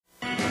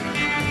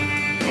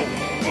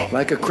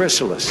Like a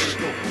chrysalis,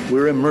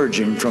 we're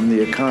emerging from the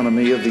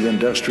economy of the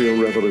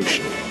Industrial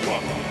Revolution,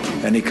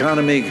 an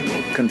economy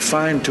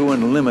confined to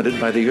and limited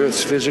by the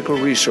Earth's physical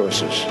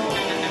resources,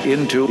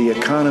 into the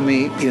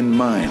economy in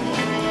mind,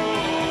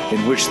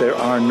 in which there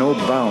are no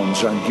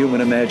bounds on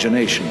human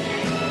imagination,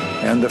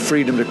 and the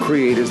freedom to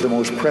create is the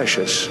most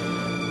precious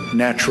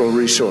natural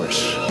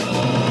resource.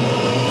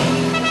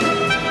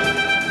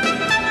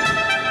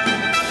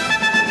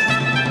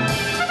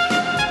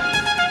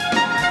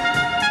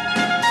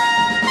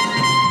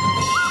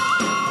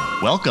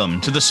 Welcome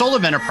to the Soul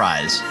of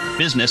Enterprise,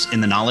 Business in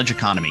the Knowledge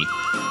Economy,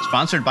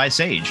 sponsored by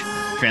Sage,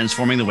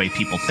 transforming the way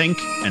people think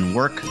and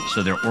work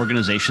so their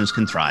organizations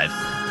can thrive.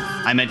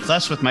 I'm Ed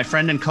Kless with my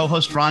friend and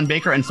co-host Ron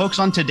Baker, and folks,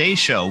 on today's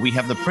show, we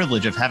have the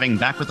privilege of having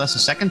back with us a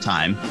second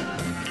time,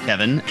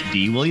 Kevin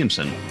D.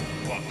 Williamson.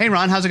 Hey,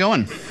 Ron, how's it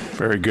going?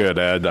 Very good,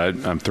 Ed.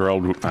 I'm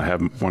thrilled. I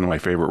have one of my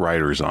favorite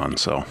writers on,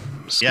 so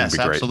it's yes,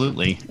 gonna be great.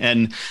 Absolutely.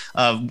 And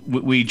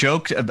we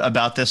joked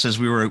about this as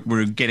we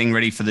were getting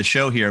ready for the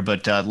show here,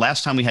 but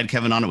last time we had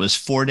Kevin on, it was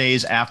 4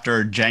 days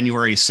after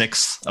January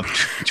 6th of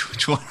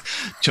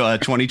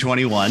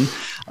 2021.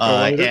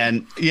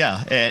 And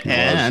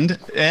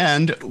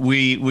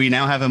we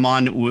now have him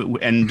on,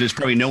 and there's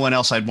probably no one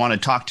else I'd want to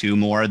talk to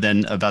more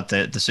than about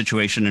the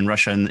situation in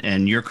Russia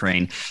and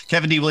Ukraine.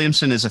 Kevin D.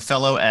 Williamson is a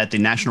fellow at the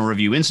National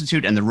Review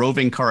Institute and the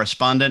roving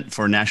correspondent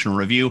for National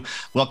Review.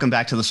 Welcome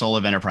back to the Soul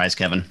of Enterprise,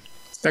 Kevin.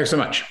 Thanks so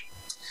much.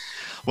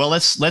 Well,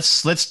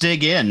 let's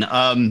dig in.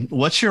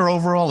 What's your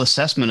overall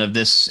assessment of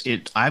this?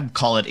 I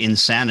call it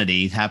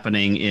insanity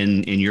happening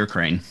in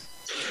Ukraine.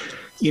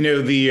 You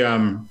know,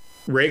 the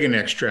Reagan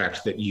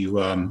extract that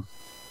you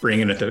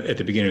bring in at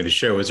the beginning of the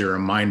show is a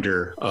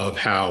reminder of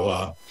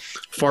how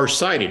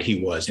far-sighted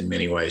he was in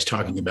many ways,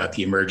 talking about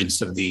the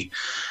emergence of the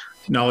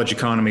knowledge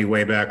economy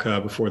way back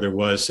before there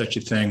was such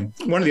a thing.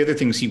 One of the other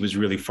things he was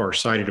really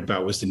far-sighted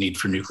about was the need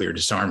for nuclear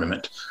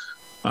disarmament.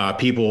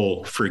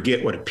 People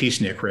forget what a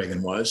peacenik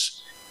Reagan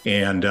was.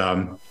 And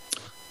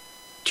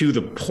to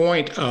the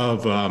point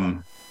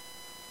of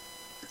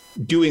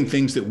doing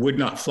things that would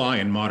not fly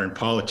in modern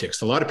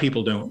politics. A lot of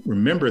people don't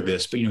remember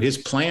this, but his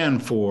plan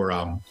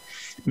for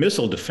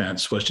missile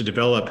defense was to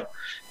develop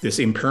this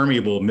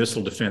impermeable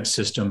missile defense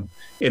system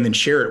and then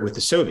share it with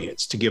the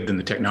Soviets to give them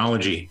the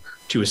technology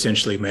to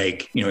essentially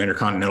make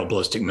intercontinental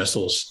ballistic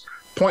missiles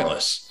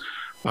pointless.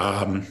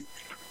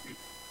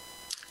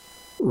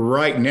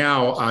 Right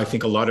now, I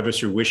think a lot of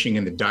us are wishing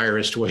in the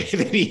direst way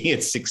that he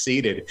had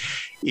succeeded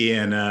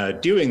in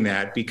doing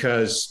that,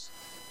 because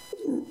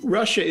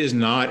Russia is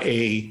not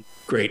a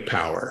great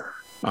power.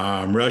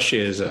 Russia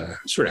is a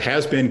sort of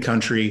has-been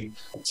country.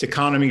 Its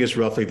economy is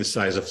roughly the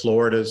size of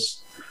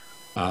Florida's.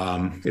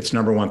 Its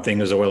number one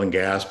thing is oil and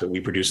gas, but we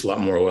produce a lot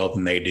more oil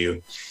than they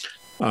do.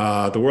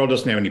 The world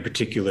doesn't have any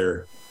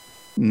particular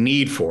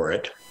need for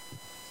it,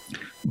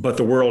 but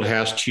the world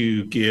has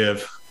to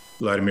give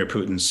Vladimir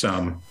Putin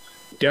some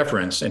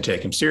deference and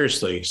take him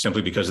seriously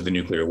simply because of the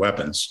nuclear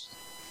weapons.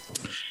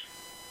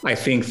 I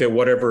think that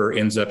whatever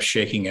ends up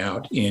shaking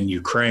out in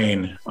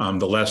Ukraine,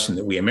 the lesson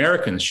that we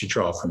Americans should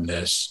draw from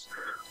this,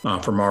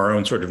 from our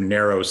own sort of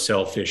narrow,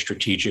 selfish,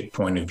 strategic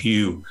point of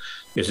view,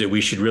 is that we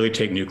should really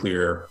take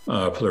nuclear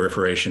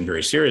proliferation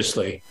very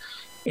seriously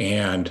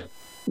and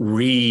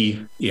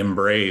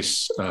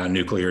re-embrace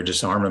nuclear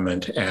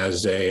disarmament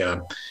as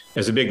a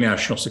big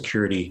national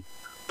security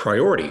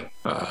priority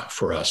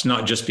for us,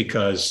 not just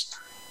because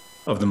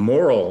of the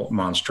moral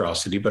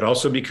monstrosity, but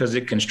also because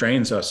it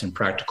constrains us in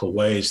practical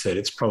ways that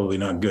it's probably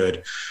not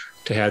good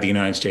to have the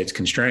United States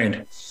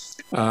constrained.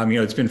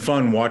 It's been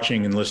fun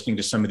watching and listening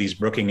to some of these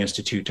Brookings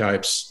Institute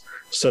types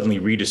suddenly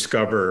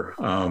rediscover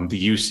the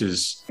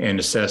uses and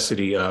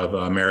necessity of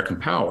American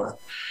power.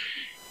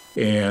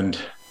 And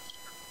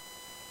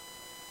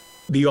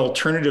the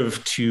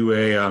alternative to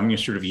a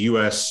sort of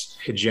U.S.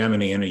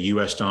 hegemony and a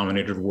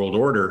U.S.-dominated world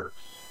order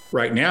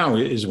right now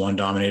is one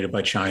dominated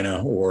by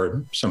China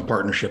or some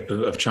partnership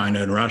of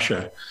China and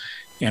Russia.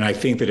 And I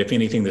think that if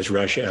anything, this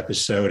Russia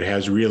episode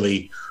has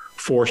really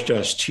forced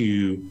us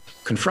to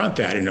confront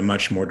that in a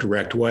much more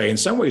direct way. In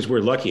some ways,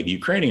 we're lucky. The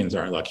Ukrainians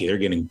aren't lucky. They're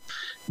getting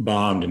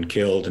bombed and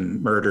killed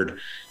and murdered.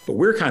 But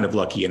we're kind of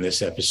lucky in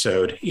this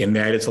episode in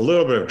that it's a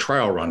little bit of a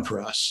trial run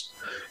for us.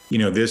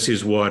 This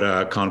is what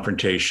a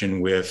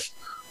confrontation with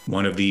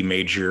one of the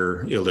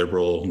major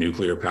illiberal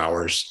nuclear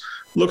powers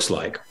looks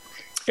like.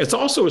 It's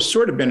also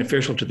sort of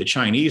beneficial to the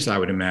Chinese, I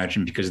would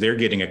imagine, because they're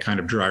getting a kind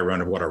of dry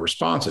run of what our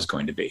response is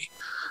going to be.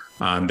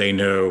 They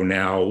know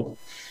now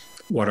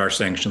what our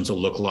sanctions will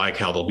look like,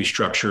 how they'll be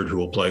structured, who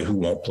will play, who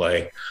won't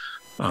play,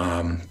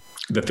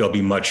 that they'll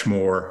be much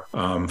more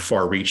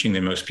far-reaching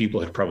than most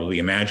people had probably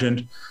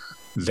imagined,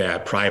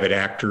 that private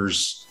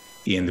actors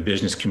in the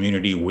business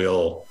community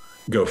will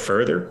go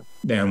further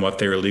than what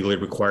they're legally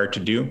required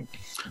to do.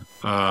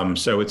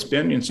 So it's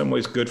been in some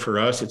ways good for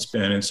us. It's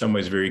been in some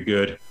ways very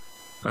good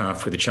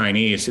for the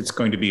Chinese. It's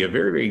going to be a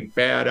very, very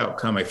bad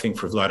outcome, I think,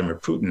 for Vladimir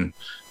Putin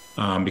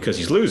because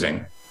he's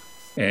losing.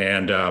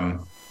 And,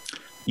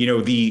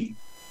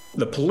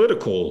 the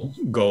political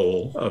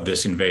goal of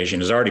this invasion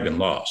has already been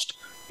lost.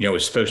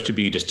 it's supposed to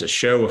be just a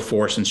show of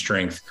force and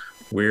strength.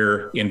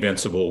 We're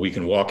invincible. We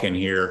can walk in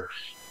here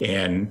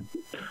and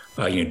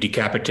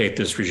decapitate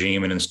this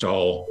regime and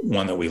install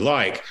one that we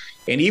like.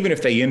 And even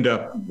if they end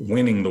up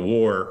winning the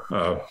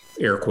war,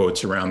 air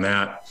quotes around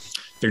that,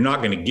 they're not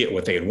going to get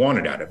what they had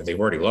wanted out of it. They've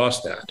already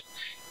lost that.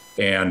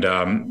 And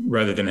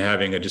rather than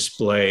having a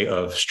display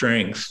of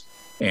strength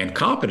and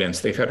competence,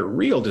 they've had a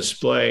real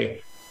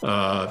display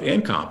of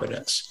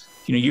incompetence.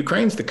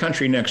 Ukraine's the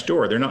country next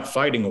door. They're not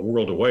fighting a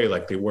world away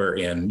like they were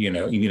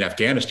in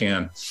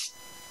Afghanistan.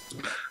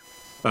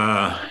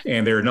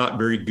 And they're not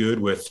very good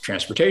with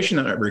transportation.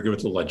 They're not very good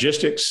with the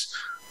logistics.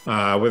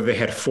 Whether they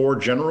had 4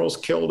 generals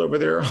killed over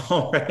there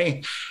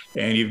already,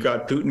 and you've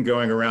got Putin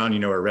going around,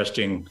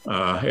 arresting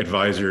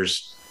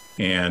advisors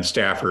and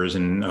staffers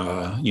and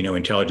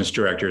intelligence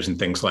directors and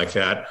things like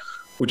that,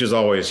 which is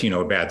always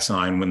a bad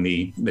sign. When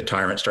the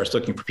tyrant starts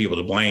looking for people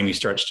to blame, he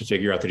starts to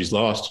figure out that he's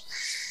lost.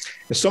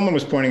 As someone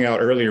was pointing out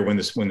earlier, when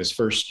this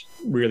first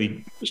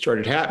really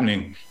started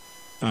happening,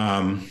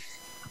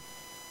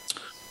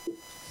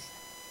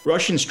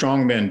 Russian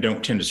strongmen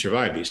don't tend to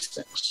survive these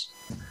things.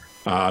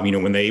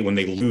 When they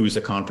lose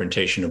a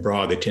confrontation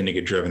abroad, they tend to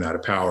get driven out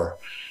of power.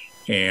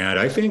 And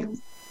I think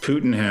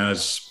Putin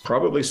has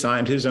probably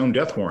signed his own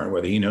death warrant,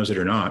 whether he knows it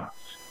or not.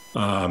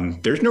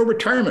 There's no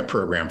retirement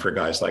program for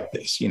guys like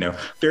this.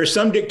 There are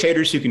some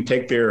dictators who can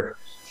take their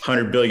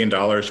 $100 billion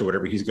or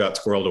whatever he's got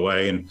squirreled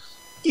away, and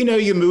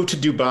you move to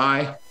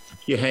Dubai,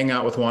 you hang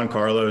out with Juan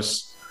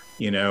Carlos.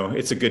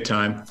 It's a good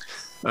time.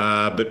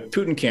 But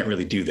Putin can't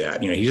really do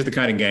that. He's the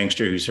kind of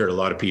gangster who's hurt a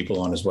lot of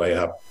people on his way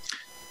up.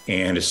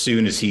 And as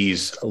soon as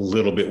he's a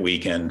little bit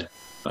weakened,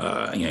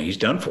 he's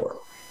done for.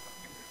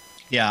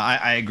 Yeah,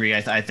 I agree.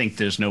 I think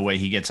there's no way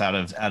he gets out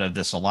of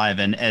this alive.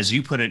 And as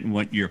you put it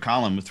in your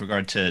column with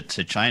regard to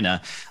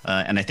China,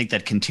 and I think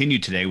that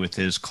continued today with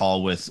his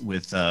call with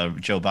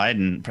Joe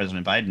Biden,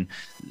 President Biden,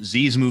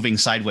 Xi's moving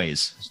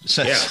sideways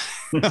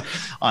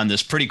on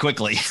this pretty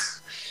quickly.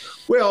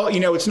 Well,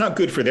 it's not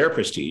good for their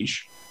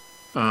prestige.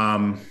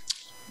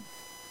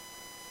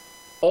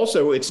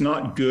 Also, it's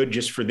not good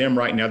just for them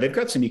right now. They've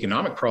got some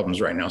economic problems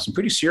right now, some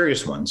pretty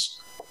serious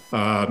ones.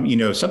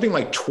 Something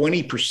like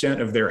 20%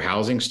 of their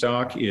housing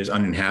stock is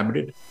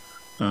uninhabited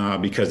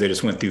because they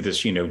just went through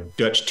this,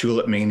 Dutch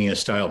tulip mania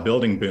style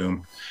building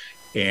boom.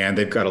 And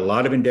they've got a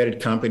lot of indebted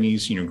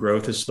companies.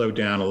 Growth has slowed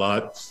down a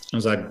lot.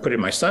 As I put it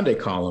in my Sunday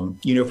column,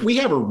 if we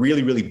have a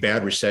really, really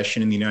bad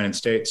recession in the United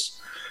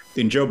States,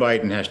 then Joe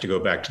Biden has to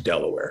go back to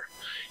Delaware.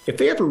 If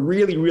they have a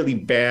really, really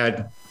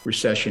bad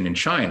recession in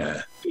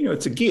China,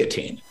 it's a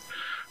guillotine.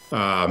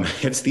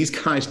 It's these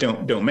guys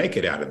don't make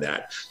it out of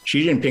that.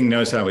 Xi Jinping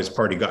knows how his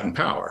party got in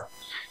power.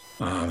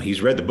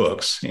 He's read the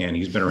books and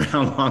he's been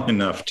around long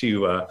enough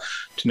to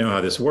know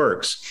how this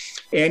works.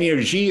 And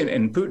Xi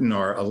and Putin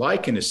are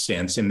alike in a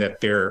sense in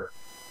that their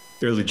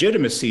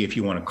legitimacy, if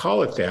you want to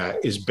call it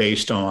that, is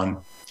based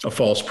on a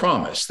false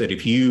promise that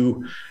if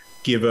you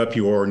give up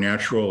your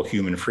natural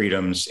human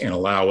freedoms and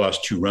allow us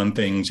to run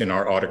things in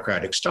our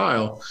autocratic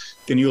style,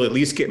 then you'll at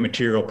least get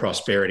material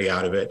prosperity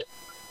out of it.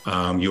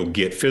 You'll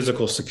get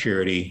physical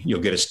security,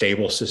 you'll get a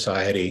stable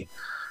society,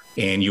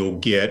 and you'll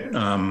get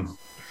a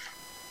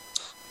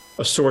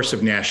source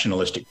of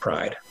nationalistic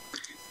pride.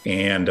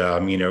 And,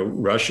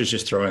 Russia's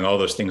just throwing all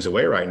those things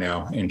away right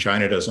now, and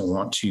China doesn't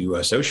want to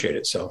associate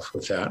itself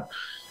with that.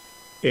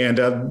 And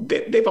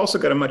they've also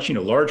got a much,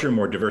 larger,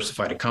 more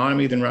diversified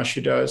economy than Russia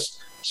does.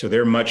 So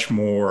they're much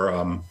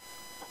more,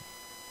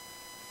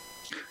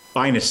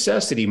 by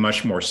necessity,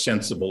 much more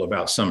sensible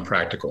about some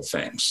practical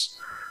things.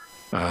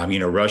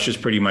 Russia's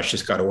pretty much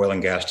just got oil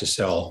and gas to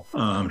sell.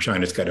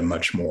 China's got a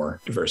much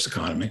more diverse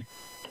economy.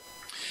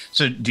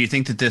 So do you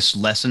think that this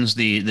lessens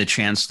the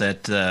chance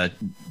that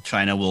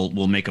China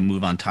will make a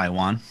move on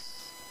Taiwan?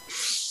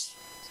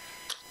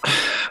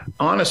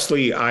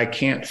 Honestly, I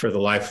can't for the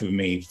life of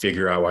me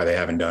figure out why they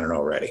haven't done it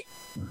already.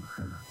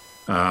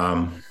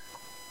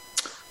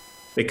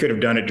 They could have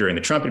done it during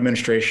the Trump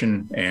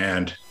administration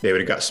and they would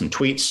have got some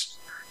tweets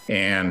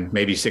and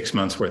maybe 6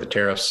 months worth of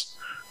tariffs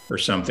or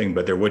something,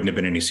 but there wouldn't have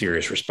been any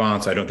serious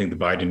response. I don't think the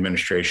Biden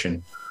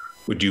administration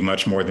would do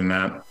much more than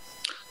that.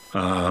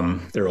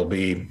 There will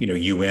be,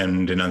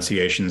 UN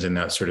denunciations and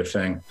that sort of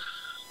thing.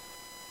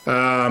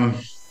 At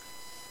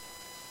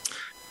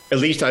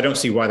least I don't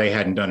see why they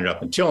hadn't done it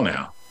up until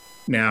now.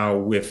 Now,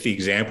 with the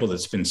example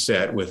that's been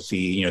set with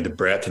the, the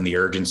breadth and the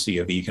urgency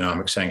of the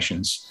economic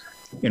sanctions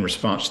in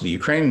response to the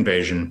Ukraine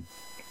invasion,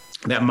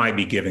 that might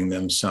be giving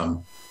them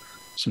some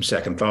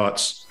second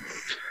thoughts.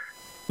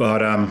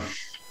 But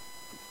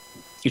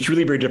it's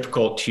really very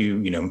difficult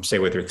to, say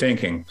what they're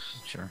thinking.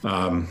 Sure.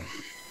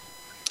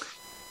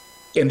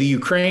 And the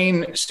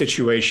Ukraine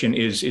situation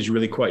is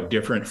really quite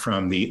different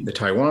from the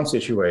Taiwan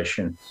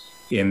situation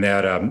in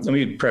that, let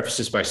me preface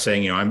this by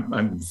saying,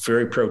 I'm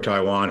very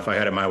pro-Taiwan. If I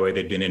had it my way,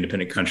 they'd be an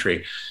independent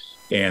country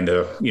and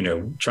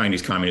the,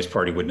 Chinese Communist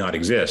Party would not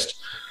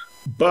exist.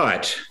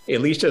 But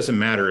at least as a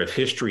matter of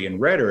history and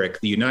rhetoric,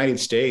 the United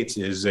States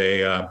is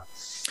a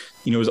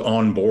is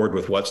on board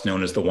with what's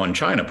known as the one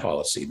China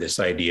policy, this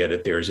idea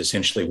that there's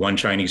essentially one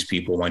Chinese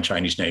people, one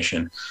Chinese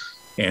nation,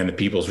 and the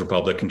People's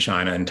Republic in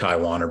China and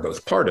Taiwan are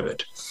both part of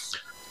it.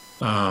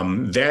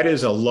 That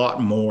is a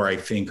lot more, I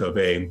think, of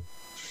at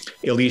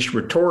least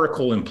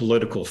rhetorical and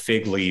political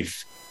fig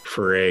leaf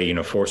for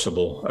a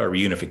forcible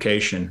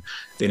reunification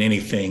than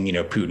anything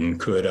Putin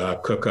could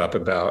cook up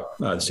about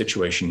the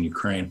situation in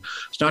Ukraine.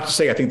 It's not to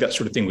say I think that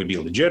sort of thing would be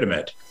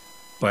legitimate,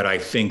 but I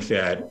think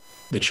that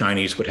the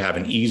Chinese would have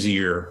an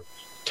easier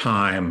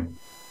time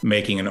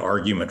making an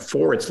argument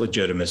for its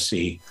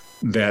legitimacy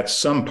that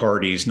some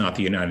parties, not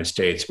the United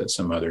States, but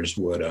some others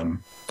would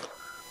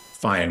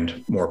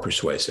find more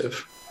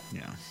persuasive.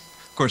 Yeah.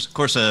 Of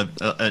course,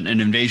 an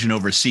invasion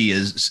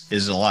overseas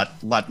is a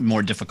lot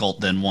more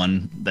difficult than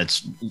one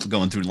that's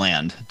going through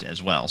land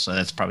as well. So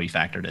that's probably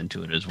factored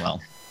into it as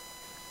well.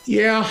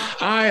 Yeah,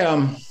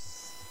 I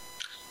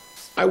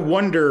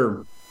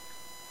wonder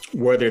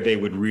whether they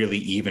would really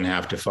even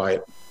have to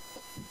fight.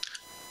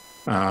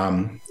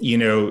 China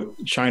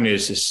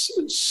is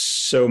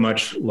so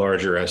much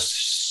larger, has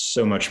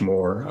so much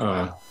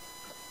more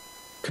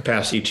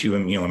capacity to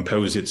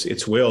impose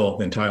its will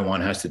than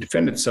Taiwan has to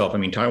defend itself. I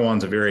mean,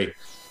 Taiwan's a very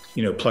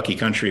plucky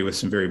country with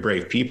some very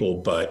brave people,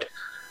 but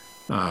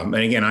and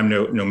again, I'm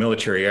no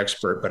military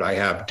expert, but I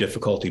have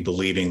difficulty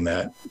believing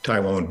that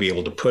Taiwan would be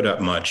able to put up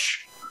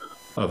much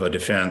of a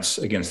defense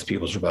against the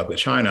People's Republic of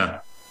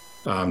China,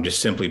 just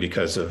simply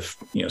because of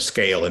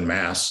scale and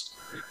mass.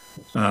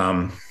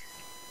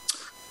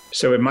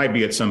 So it might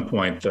be at some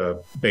point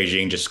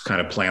Beijing just kind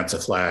of plants a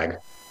flag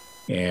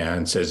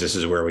and says this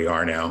is where we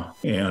are now,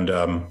 and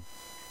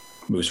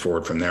moves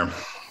forward from there.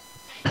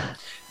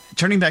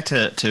 Turning back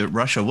to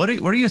Russia, what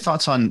are your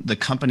thoughts on the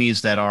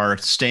companies that are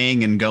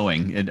staying and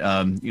going?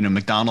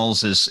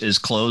 McDonald's is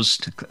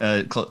closed,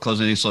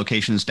 closing these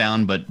locations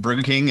down, but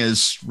Burger King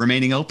is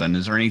remaining open.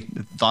 Is there any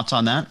thoughts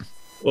on that?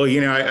 Well,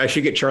 I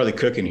should get Charlie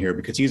Cook in here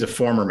because he's a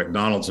former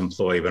McDonald's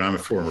employee, but I'm a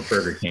former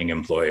Burger King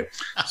employee.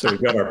 So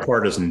we've got our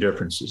partisan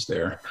differences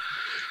there.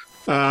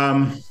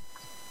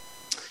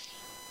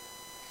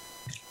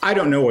 I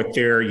don't know what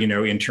their,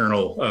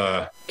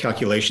 internal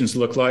calculations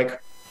look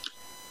like.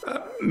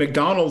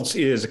 McDonald's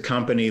is a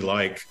company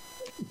like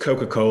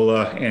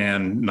Coca-Cola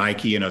and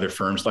Nike and other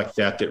firms like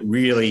that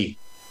really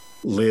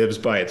lives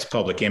by its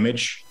public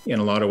image in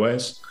a lot of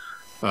ways.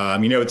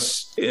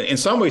 It's in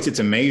some ways it's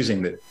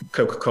amazing that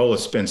Coca-Cola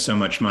spends so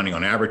much money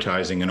on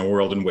advertising in a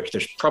world in which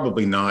there's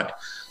probably not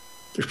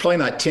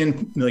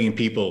 10 million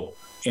people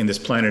in this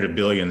planet of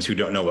billions who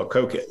don't know what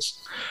Coke is.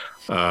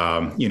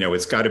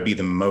 It's got to be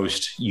the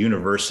most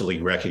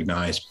universally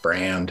recognized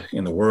brand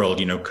in the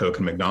world, Coke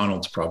and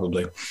McDonald's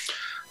probably.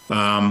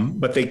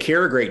 But they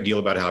care a great deal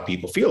about how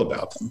people feel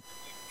about them.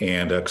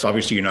 And because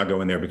obviously you're not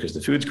going there because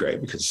the food's great,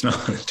 because it's not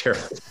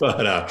terrible.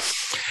 But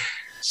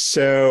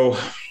so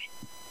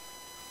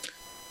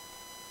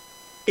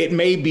it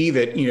may be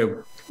that,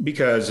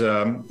 because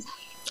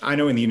I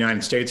know in the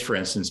United States, for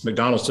instance,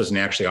 McDonald's doesn't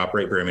actually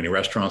operate very many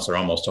restaurants. They're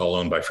almost all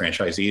owned by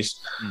franchisees.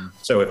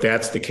 So if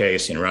that's the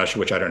case in Russia,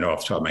 which I don't know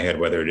off the top of my head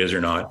whether it is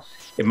or not,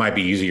 it might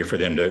be easier for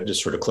them to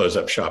just sort of close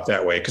up shop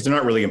that way because they're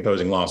not really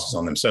imposing losses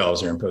on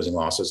themselves. They're imposing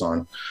losses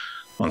on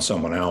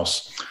someone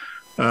else.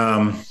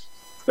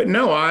 But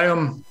no, I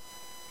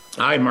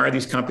admire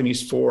these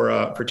companies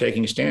for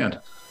taking a stand.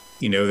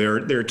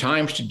 There are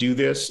times to do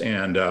this,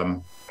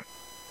 and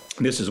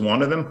this is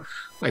one of them.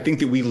 I think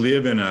that we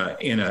live in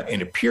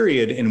a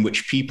period in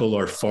which people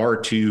are far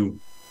too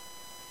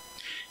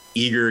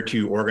eager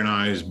to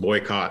organize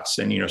boycotts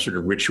and sort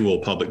of ritual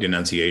public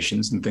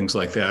denunciations and things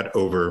like that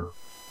over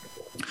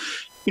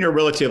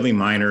relatively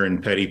minor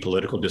and petty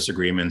political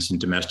disagreements and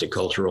domestic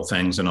cultural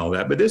things and all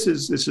that. But this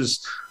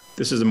is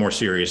a more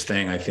serious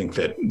thing, I think,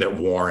 that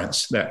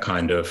warrants that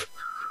kind of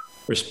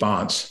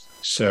response.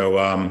 So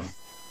and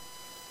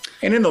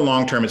in the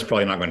long term, it's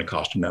probably not going to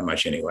cost them that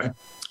much anyway.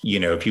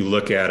 If you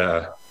look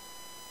at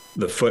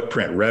the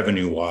footprint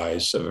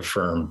revenue-wise of a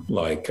firm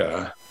like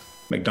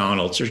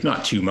McDonald's, there's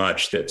not too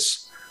much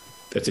that's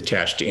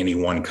attached to any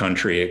one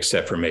country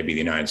except for maybe the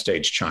United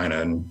States,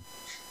 China, and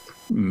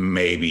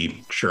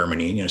maybe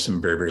Germany.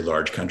 Some very, very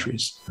large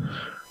countries.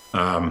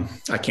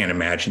 I can't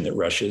imagine that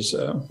Russia is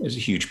a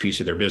huge piece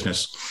of their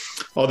business.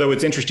 Although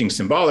it's interesting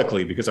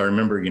symbolically because I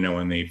remember,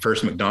 when the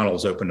first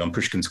McDonald's opened on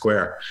Pushkin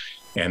Square.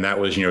 And that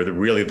was,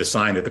 really the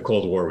sign that the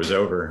Cold War was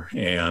over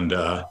and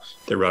that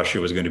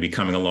Russia was going to be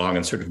coming along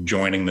and sort of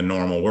joining the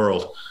normal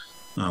world,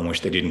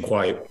 which they didn't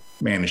quite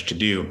manage to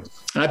do.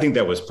 And I think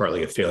that was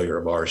partly a failure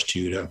of ours,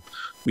 too.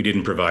 We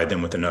didn't provide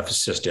them with enough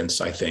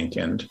assistance, I think,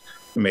 and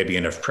maybe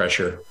enough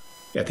pressure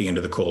at the end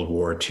of the Cold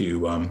War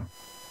to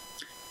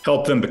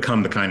help them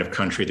become the kind of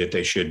country that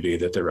they should be,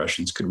 that the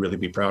Russians could really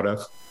be proud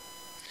of.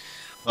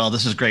 Well,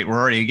 this is great. We're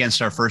already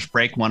against our first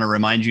break. Want to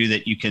remind you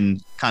that you can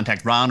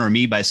contact Ron or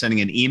me by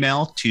sending an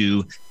email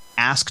to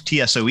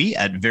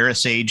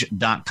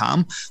asktsoe@verasage.com.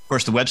 Of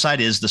course, the website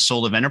is The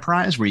Soul of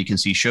Enterprise, where you can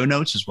see show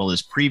notes as well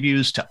as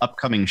previews to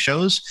upcoming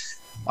shows.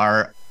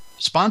 Our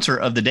sponsor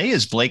of the day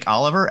is Blake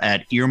Oliver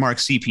at Earmark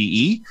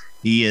CPE.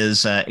 He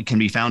is can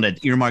be found at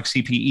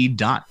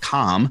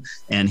earmarkcpe.com,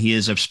 and he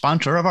is a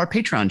sponsor of our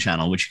Patreon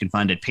channel, which you can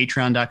find at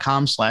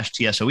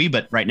patreon.com/TSOE.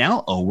 But right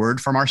now, a word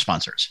from our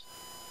sponsors.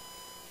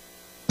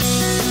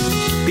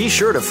 Be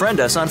sure to friend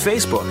us on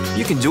Facebook.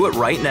 You can do it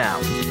right now.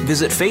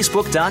 Visit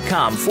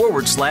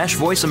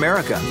facebook.com/Voice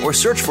America or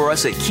search for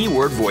us at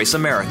keyword Voice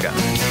America.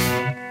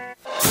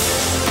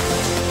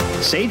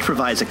 Sage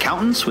provides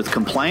accountants with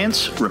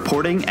compliance,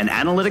 reporting, and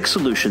analytic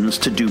solutions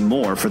to do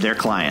more for their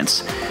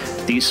clients.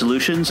 These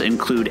solutions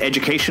include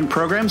education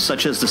programs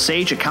such as the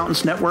Sage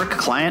Accountants Network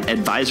Client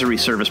Advisory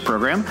Service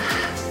Program.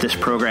 This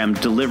program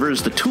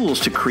delivers the tools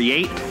to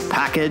create,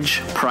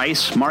 package,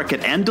 price,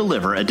 market, and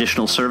deliver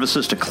additional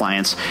services to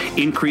clients,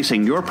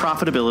 increasing your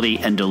profitability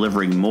and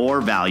delivering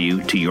more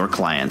value to your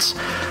clients.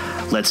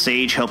 Let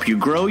Sage help you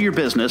grow your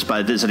business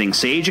by visiting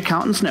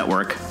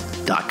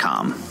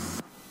sageaccountantsnetwork.com.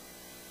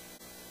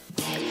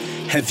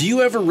 Have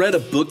you ever read a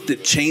book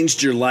that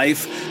changed your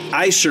life?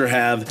 I sure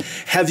have.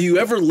 Have you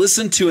ever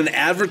listened to an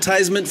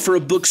advertisement for a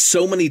book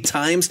so many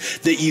times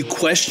that you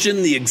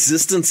question the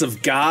existence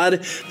of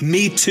God?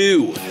 Me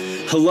too.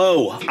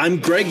 Hello, I'm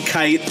Greg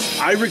Kite.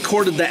 I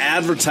recorded the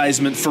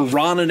advertisement for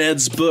Ron and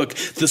Ed's book,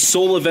 The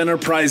Soul of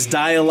Enterprise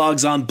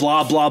Dialogues on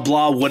blah, blah,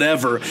 blah,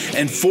 whatever.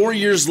 And 4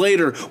 years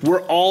later,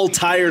 we're all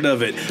tired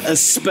of it,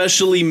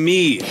 especially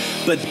me.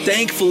 But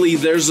thankfully,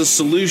 there's a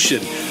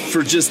solution.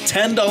 For just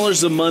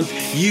 $10 a month,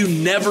 you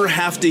never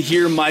have to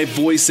hear my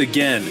voice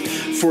again.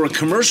 For a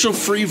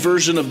commercial-free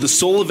version of The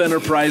Soul of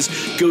Enterprise,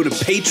 go to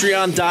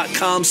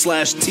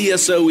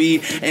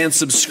patreon.com/TSOE and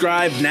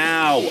subscribe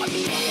now.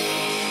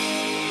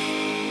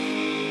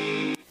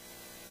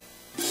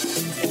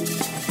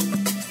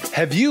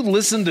 Have you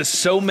listened to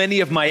so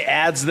many of my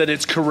ads that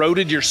it's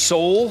corroded your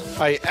soul?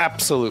 I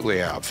absolutely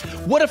have.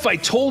 What if I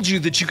told you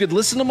that you could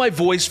listen to my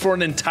voice for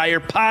an entire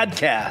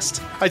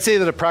podcast? I'd say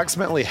that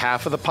approximately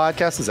half of the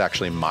podcast is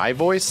actually my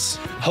voice.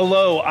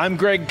 Hello, I'm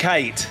Greg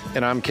Kite.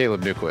 And I'm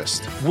Caleb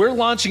Newquist. We're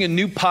launching a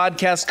new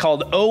podcast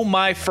called Oh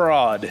My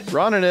Fraud.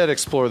 Ron and Ed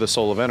explore the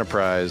soul of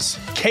enterprise.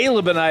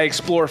 Caleb and I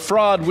explore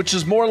fraud, which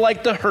is more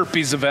like the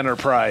herpes of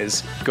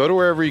enterprise. Go to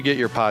wherever you get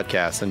your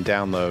podcasts and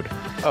download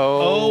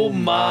Oh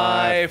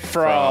My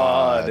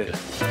Fraud.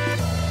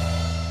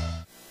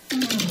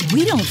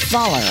 We don't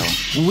follow,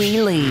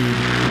 we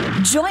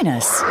lead. Join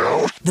us,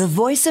 the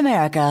Voice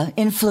America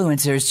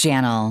Influencers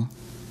Channel.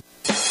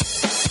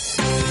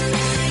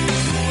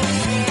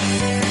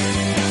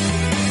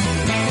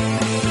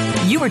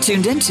 You are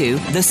tuned into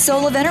The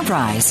Soul of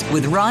Enterprise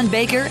with Ron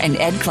Baker and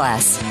Ed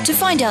Kless. To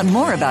find out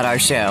more about our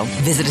show,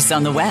 visit us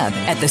on the web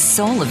at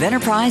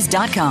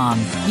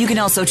thesoulofenterprise.com. You can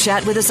also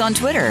chat with us on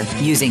Twitter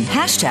using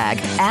hashtag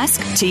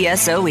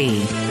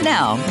AskTSOE.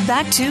 Now,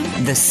 back to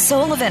The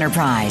Soul of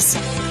Enterprise.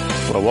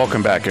 Well,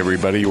 welcome back,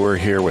 everybody. We're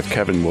here with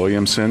Kevin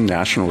Williamson,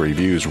 National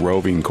Review's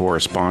roving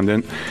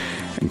correspondent.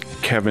 And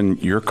Kevin,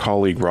 your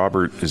colleague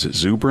Robert, is it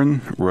Zubrin,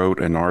 wrote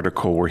an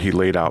article where he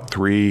laid out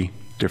 3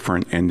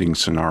 different ending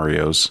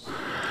scenarios.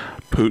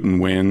 Putin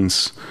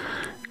wins,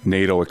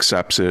 NATO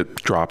accepts it,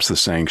 drops the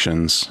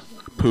sanctions.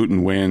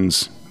 Putin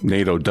wins,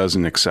 NATO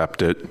doesn't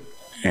accept it,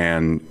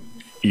 and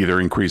either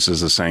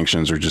increases the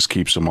sanctions or just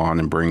keeps them on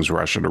and brings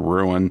Russia to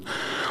ruin.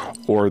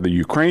 Or the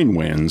Ukraine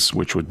wins,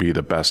 which would be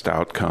the best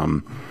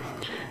outcome.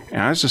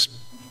 And I was just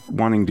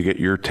wanting to get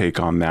your take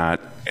on that.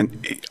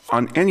 And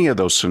on any of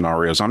those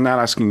scenarios, I'm not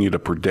asking you to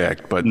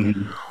predict, but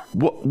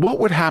what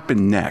would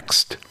happen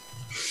next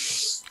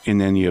in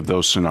any of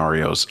those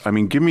scenarios? I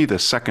mean, give me the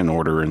second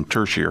order and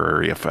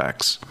tertiary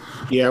effects.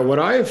 Yeah, what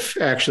I've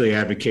actually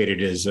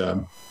advocated is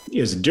a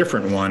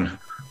different one,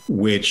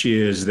 which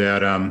is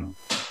that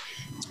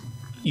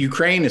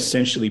Ukraine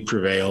essentially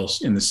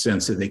prevails in the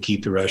sense that they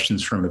keep the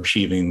Russians from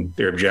achieving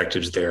their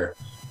objectives there,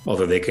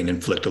 although they can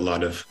inflict a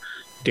lot of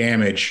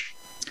damage.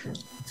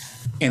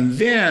 And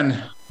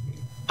then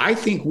I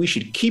think we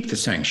should keep the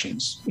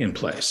sanctions in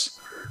place.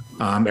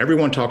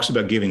 Everyone talks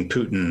about giving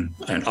Putin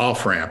an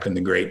off-ramp in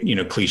the great,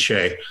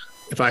 cliche.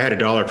 If I had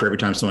 $1 for every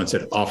time someone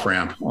said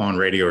off-ramp on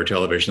radio or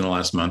television in the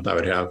last month, I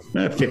would have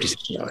 $50,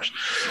 $60.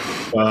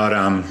 But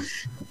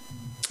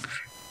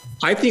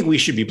I think we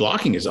should be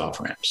blocking his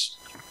off-ramps.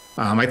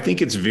 I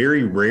think it's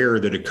very rare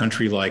that a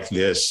country like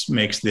this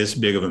makes this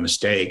big of a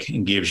mistake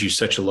and gives you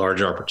such a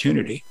large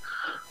opportunity.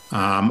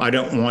 I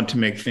don't want to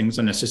make things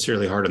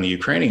unnecessarily hard on the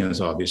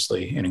Ukrainians,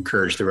 obviously, and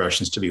encourage the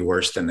Russians to be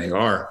worse than they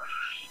are.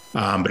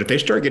 But if they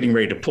start getting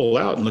ready to pull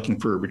out and looking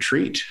for a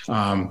retreat,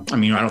 I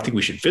don't think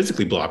we should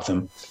physically block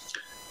them,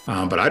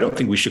 but I don't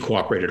think we should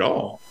cooperate at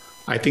all.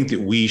 I think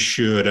that we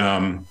should,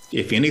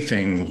 if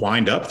anything,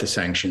 wind up the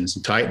sanctions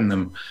and tighten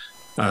them,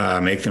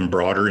 make them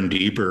broader and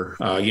deeper.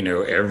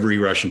 Every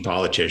Russian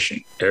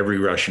politician, every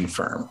Russian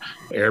firm,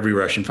 every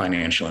Russian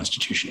financial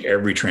institution,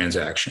 every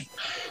transaction,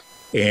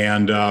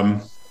 and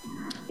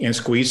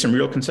squeeze some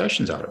real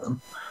concessions out of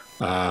them.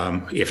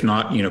 If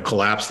not,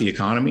 collapse the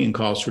economy and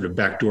cause sort of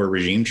backdoor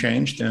regime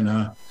change,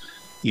 then,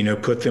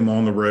 put them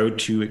on the road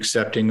to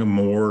accepting a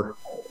more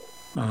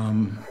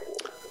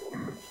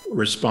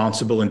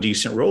responsible and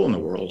decent role in the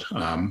world,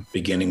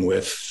 beginning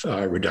with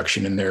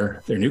reduction in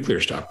their nuclear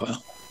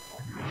stockpile.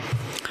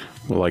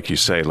 Well, like you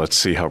say, let's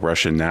see how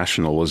Russian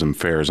nationalism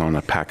fares on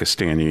a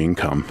Pakistani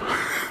income.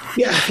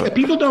 Yeah,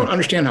 people don't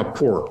understand how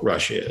poor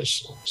Russia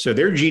is. So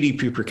their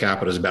GDP per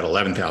capita is about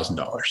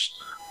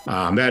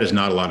 $11,000. That is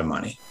not a lot of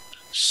money.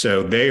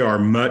 So they are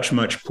much,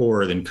 much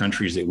poorer than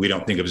countries that we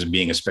don't think of as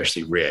being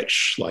especially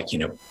rich, like,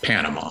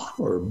 Panama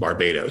or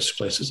Barbados,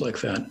 places like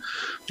that.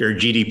 Their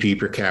GDP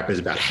per capita is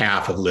about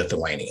half of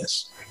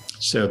Lithuania's.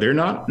 So they're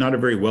not a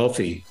very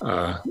wealthy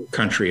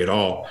country at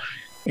all.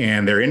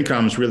 And their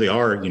incomes really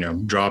are,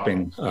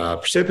 dropping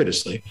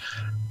precipitously.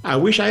 I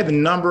wish I had the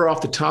number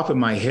off the top of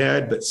my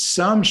head, but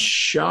some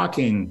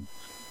shocking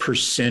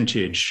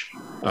percentage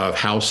of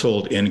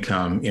household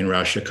income in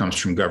Russia comes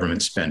from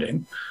government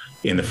spending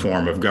in the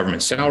form of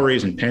government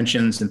salaries and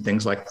pensions and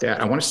things like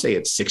that. I want to say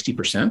it's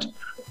 60%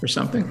 or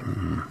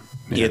something.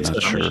 Yeah,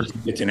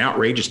 it's an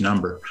outrageous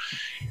number.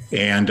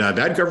 And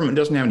that government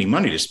doesn't have any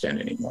money to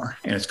spend anymore.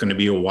 And it's going to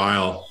be a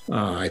while,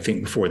 I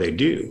think, before they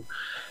do.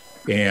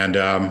 And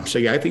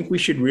I think we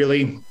should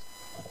really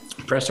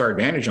press our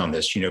advantage on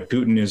this.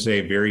 Putin is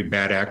a very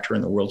bad actor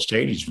in the world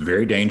stage. He's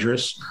very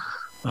dangerous.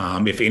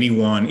 If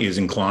anyone is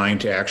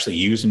inclined to actually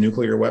use a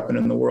nuclear weapon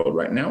in the world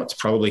right now, it's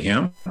probably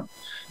him.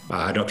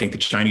 I don't think the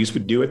Chinese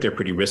would do it. They're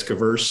pretty risk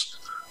averse.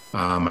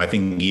 I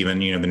think even,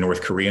 the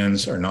North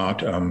Koreans are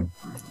not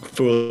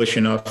foolish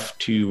enough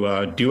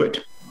to do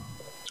it.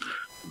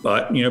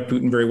 But,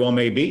 Putin very well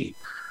may be.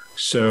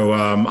 So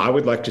I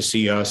would like to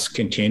see us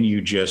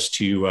continue just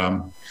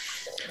to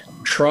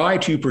try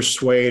to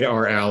persuade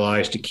our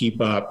allies to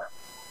keep up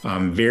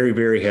very,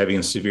 very heavy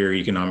and severe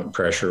economic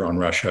pressure on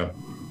Russia,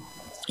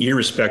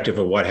 irrespective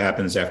of what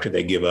happens after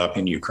they give up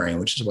in Ukraine,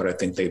 which is what I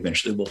think they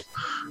eventually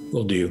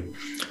will do.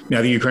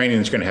 Now, the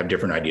Ukrainians are going to have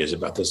different ideas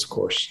about this, of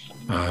course.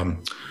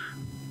 And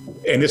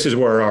this is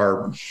where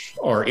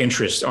our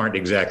interests aren't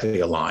exactly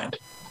aligned.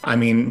 I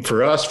mean,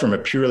 for us, from a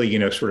purely,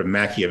 sort of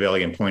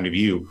Machiavellian point of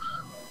view,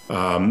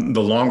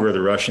 the longer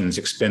the Russians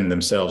expend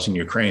themselves in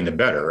Ukraine, the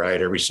better,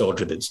 right? Every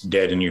soldier that's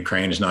dead in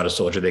Ukraine is not a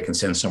soldier they can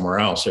send somewhere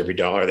else. Every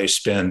dollar they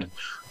spend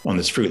on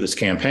this fruitless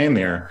campaign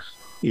there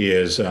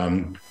is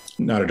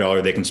not a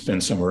dollar they can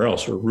spend somewhere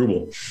else, or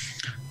ruble.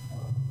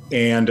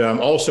 And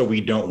also, we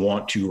don't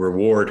want to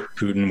reward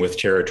Putin with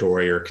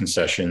territory or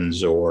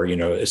concessions or,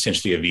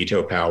 essentially a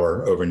veto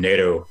power over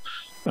NATO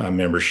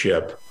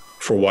membership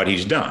for what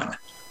he's done.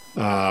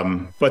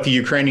 But the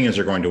Ukrainians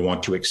are going to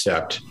want to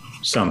accept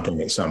something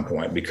at some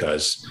point,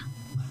 because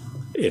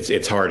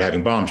it's hard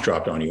having bombs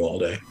dropped on you all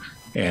day,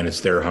 and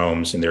it's their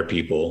homes and their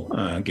people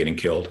getting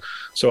killed.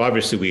 So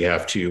obviously we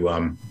have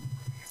to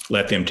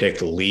let them take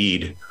the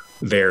lead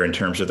there in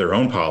terms of their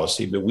own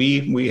policy. But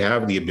we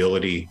have the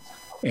ability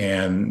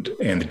and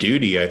the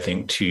duty, I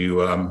think,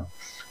 to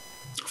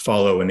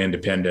follow an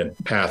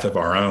independent path of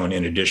our own,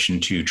 in addition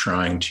to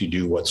trying to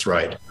do what's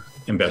right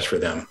and best for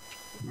them.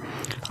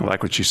 I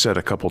like what you said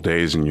a couple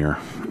days in your,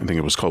 I think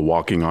it was called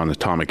Walking on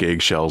Atomic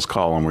Eggshells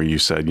column, where you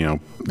said,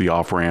 the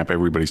off-ramp,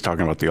 everybody's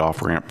talking about the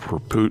off-ramp for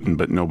Putin,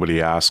 but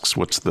nobody asks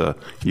what's the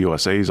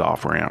USA's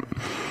off-ramp.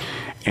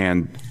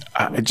 And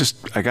I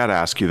got to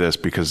ask you this,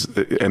 because,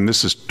 and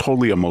this is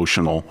totally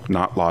emotional,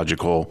 not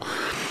logical.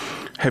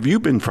 Have you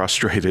been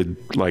frustrated,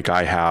 like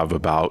I have,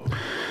 about,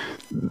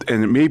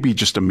 and it may be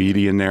just a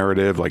media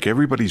narrative, like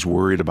everybody's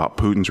worried about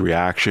Putin's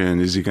reaction.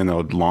 Is he going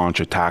to launch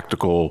a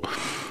tactical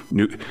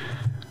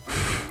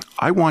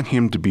I want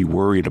him to be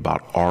worried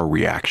about our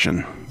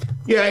reaction.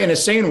 Yeah, in a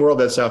sane world,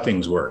 that's how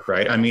things work,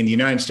 right? I mean, the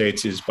United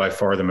States is by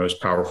far the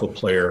most powerful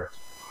player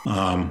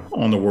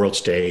on the world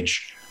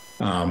stage.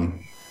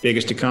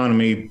 Biggest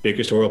economy,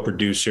 biggest oil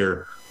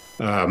producer,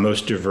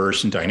 most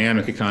diverse and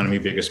dynamic economy,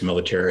 biggest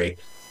military,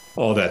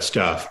 all that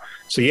stuff.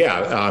 So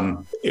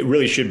yeah, it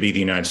really should be the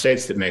United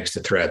States that makes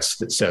the threats,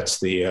 that sets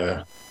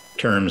the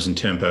terms and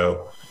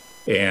tempo,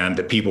 and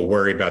that people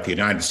worry about the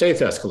United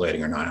States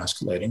escalating or not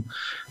escalating.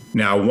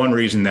 Now, one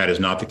reason that is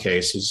not the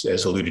case is,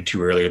 as alluded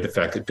to earlier, the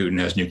fact that Putin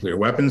has nuclear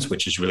weapons,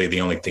 which is really the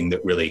only thing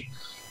that really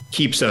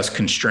keeps us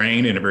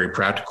constrained in a very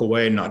practical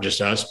way. Not just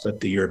us,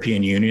 but the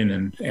European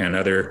Union and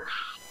other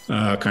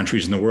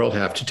countries in the world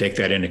have to take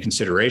that into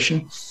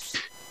consideration.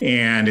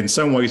 And in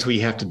some ways, we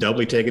have to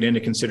doubly take it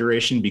into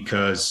consideration,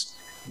 because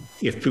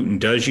if Putin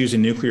does use a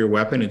nuclear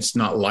weapon, it's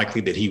not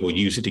likely that he will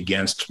use it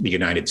against the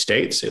United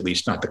States, at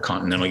least not the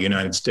continental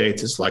United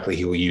States. It's likely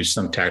he will use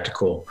some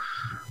tactical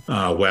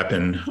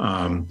weapon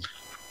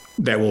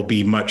that will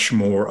be much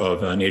more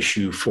of an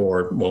issue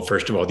for, well,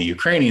 first of all, the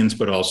Ukrainians,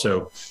 but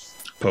also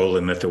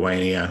Poland,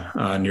 Lithuania,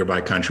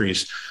 nearby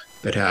countries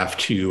that have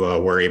to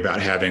worry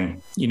about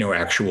having,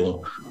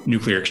 actual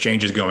nuclear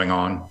exchanges going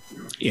on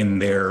in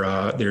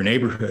their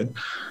neighborhood.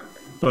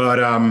 But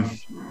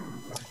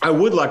I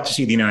would like to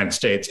see the United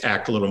States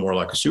act a little more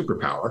like a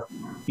superpower.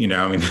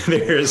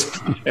 There's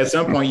at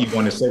some point you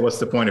want to say, what's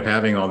the point of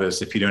having all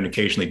this if you don't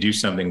occasionally do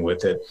something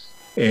with it?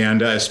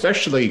 And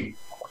especially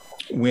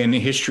when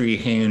history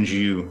hands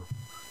you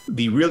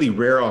the really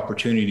rare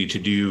opportunity to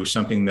do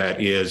something that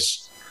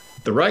is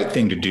the right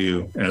thing to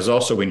do and is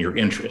also in your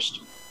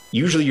interest.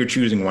 Usually you're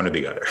choosing one or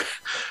the other.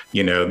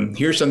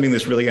 Here's something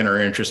that's really in our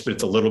interest, but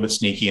it's a little bit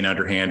sneaky and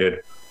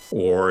underhanded,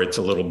 or it's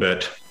a little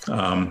bit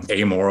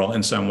amoral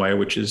in some way,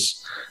 which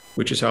is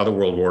how the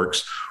world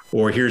works.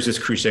 Or here's this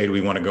crusade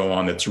we want to go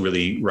on that's a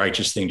really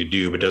righteous thing to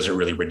do, but doesn't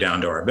really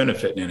redound to our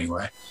benefit in any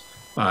way.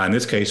 In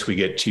this case, we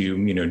get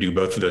to, do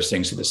both of those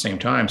things at the same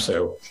time.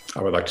 So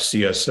I would like to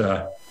see us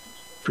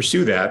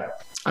pursue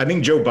that. I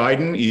think Joe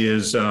Biden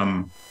is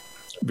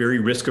very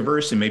risk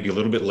averse and maybe a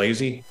little bit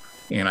lazy.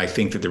 And I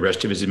think that the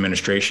rest of his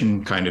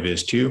administration kind of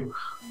is too.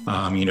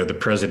 The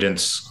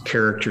president's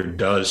character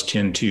does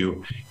tend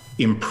to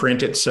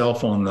imprint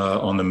itself on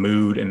the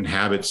mood and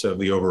habits of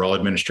the overall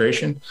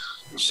administration.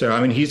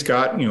 So, he's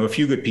got, a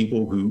few good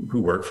people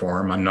who work for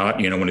him. I'm not,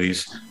 one of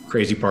these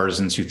crazy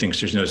partisans who thinks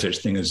there's no such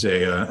thing as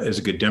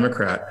a good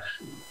Democrat.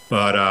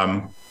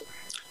 But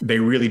they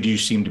really do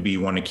seem to be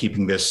wanting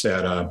keeping this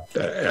at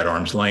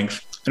arm's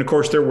length. And of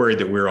course, they're worried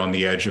that we're on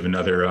the edge of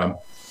another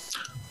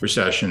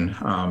recession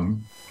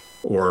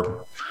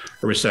or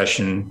a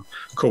recession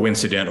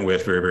coincident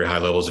with very, very high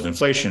levels of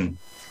inflation.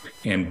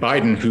 And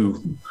Biden,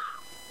 who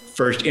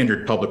first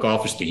entered public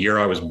office the year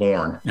I was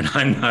born, and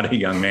I'm not a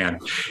young man,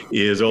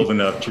 is old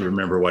enough to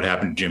remember what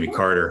happened to Jimmy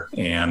Carter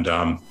and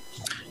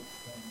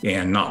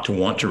not to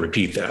want to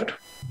repeat that.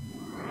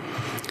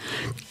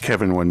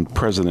 Kevin, when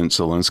President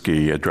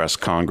Zelensky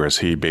addressed Congress,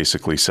 he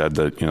basically said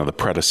that, the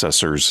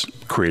predecessors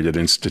created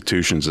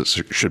institutions that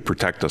should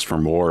protect us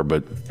from war,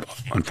 but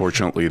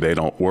unfortunately they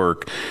don't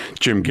work.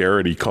 Jim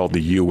Garrity called the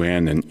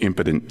UN an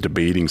impotent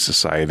debating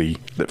society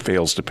that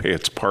fails to pay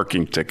its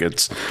parking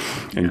tickets,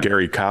 and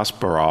Gary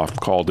Kasparov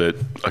called it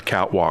a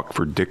catwalk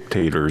for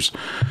dictators.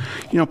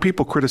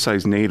 People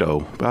criticize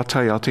NATO, but I'll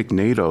tell you, I'll take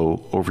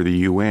NATO over the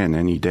UN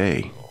any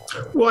day.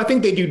 Well, I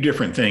think they do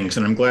different things,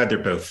 and I'm glad they're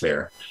both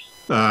there.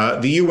 The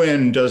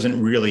UN doesn't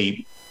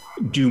really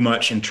do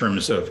much in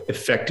terms of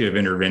effective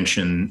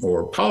intervention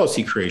or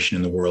policy creation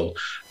in the world,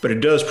 but it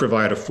does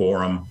provide a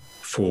forum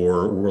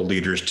for world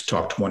leaders to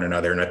talk to one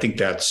another. And I think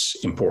that's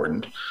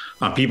important.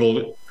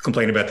 People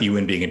complain about the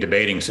UN being a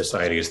debating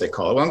society, as they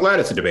call it. Well, I'm glad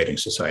it's a debating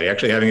society.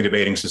 Actually, having a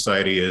debating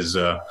society is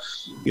a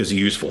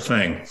useful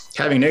thing.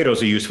 Having NATO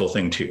is a useful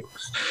thing, too.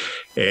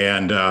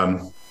 And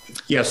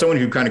someone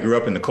who kind of grew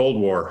up in the Cold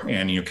War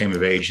and came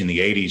of age in the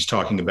 80s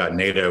talking about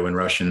NATO and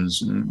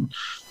Russians and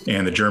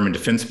the German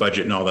defense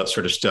budget and all that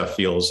sort of stuff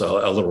feels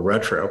a little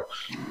retro.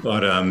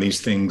 But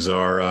these things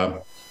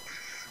are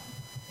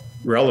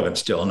relevant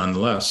still,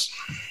 nonetheless.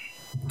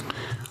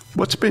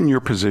 What's been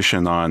your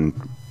position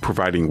on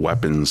providing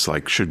weapons?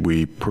 Like, should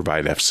we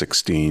provide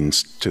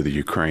F-16s to the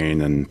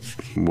Ukraine? And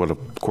what,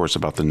 of course,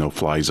 about the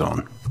no-fly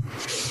zone?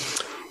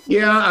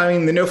 Yeah,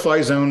 the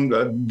no-fly zone,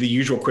 the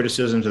usual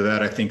criticisms of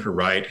that, I think, are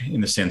right in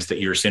the sense that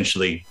you're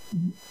essentially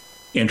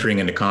entering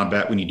into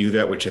combat when you do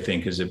that, which I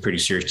think is a pretty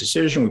serious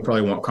decision. We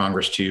probably want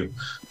Congress to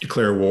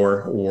declare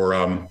war or,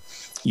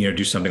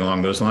 do something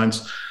along those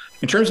lines.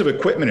 In terms of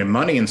equipment and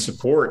money and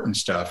support and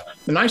stuff,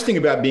 the nice thing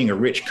about being a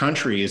rich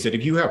country is that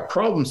if you have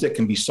problems that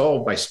can be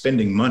solved by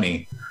spending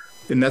money,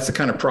 then that's the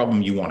kind of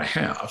problem you want to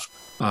have.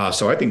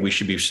 So I think we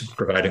should be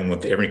providing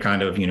with every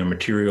kind of,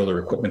 material or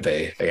equipment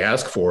they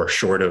ask for,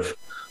 short of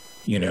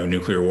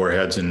nuclear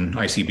warheads and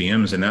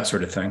ICBMs and that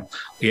sort of thing.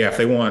 Yeah, if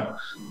they want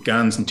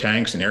guns and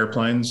tanks and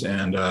airplanes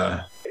and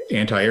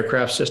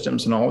anti-aircraft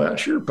systems and all that,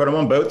 sure, put them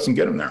on boats and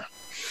get them there.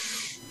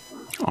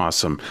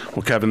 Awesome.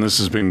 Well, Kevin, this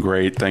has been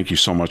great. Thank you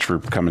so much for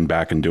coming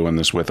back and doing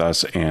this with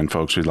us. And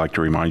folks, we'd like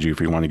to remind you, if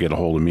you want to get a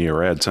hold of me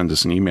or Ed, send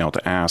us an email to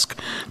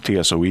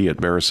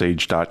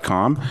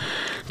asktsoe@verisage.com.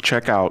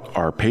 Check out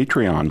our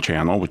Patreon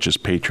channel, which is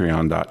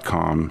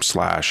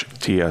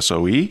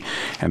patreon.com/TSOE.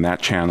 And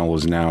that channel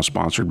is now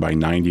sponsored by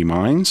 90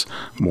 Minds.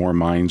 More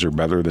minds are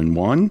better than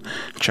one.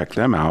 Check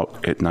them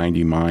out at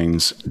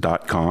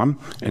 90minds.com.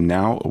 And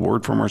now a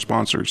word from our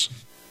sponsors.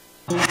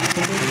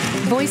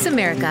 Voice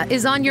America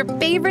is on your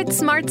favorite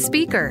smart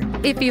speaker.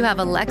 If you have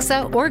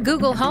Alexa or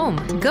Google Home,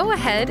 go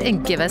ahead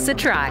and give us a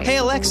try. Hey,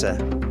 Alexa,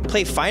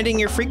 play Finding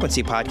Your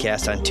Frequency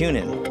podcast on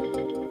TuneIn.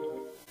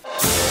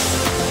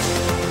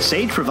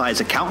 Sage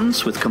provides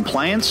accountants with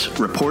compliance,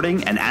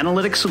 reporting, and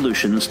analytic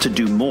solutions to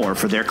do more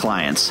for their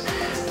clients.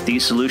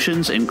 These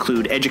solutions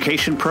include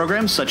education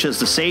programs such as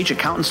the Sage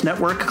Accountants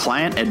Network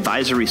Client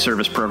Advisory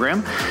Service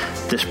Program.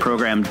 This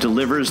program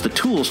delivers the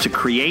tools to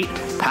create,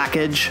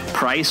 package,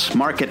 price,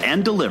 market,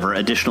 and deliver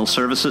additional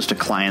services to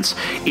clients,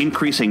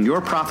 increasing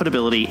your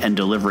profitability and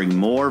delivering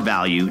more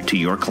value to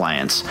your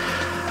clients.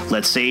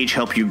 Let Sage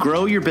help you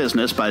grow your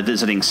business by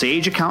visiting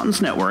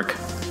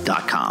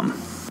sageaccountantsnetwork.com.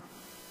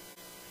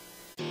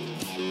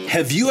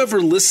 Have you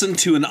ever listened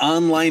to an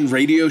online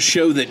radio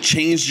show that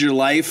changed your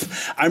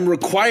life? I'm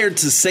required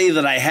to say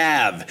that I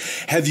have.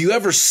 Have you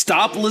ever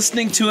stopped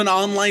listening to an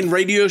online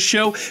radio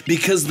show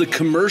because the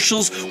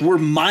commercials were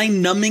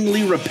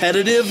mind-numbingly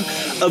repetitive?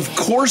 Of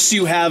course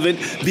you haven't,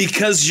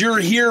 because you're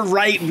here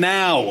right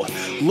now.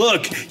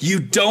 Look, you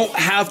don't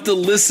have to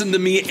listen to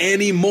me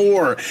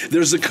anymore.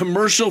 There's a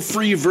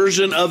commercial-free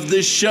version of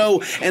this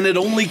show, and it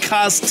only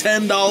costs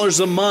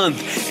 $10 a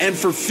month. And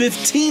for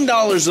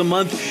 $15 a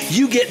month,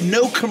 you get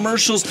no commercials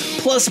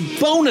plus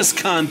bonus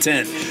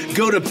content.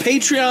 Go to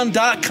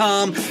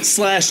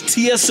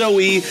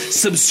patreon.com/TSOE,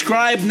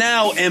 subscribe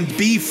now, and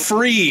be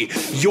free.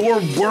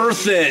 You're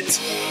worth it.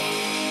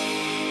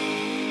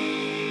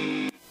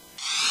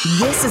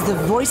 This is the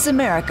Voice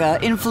America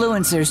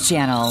Influencers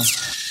Channel.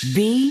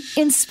 Be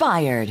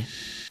inspired.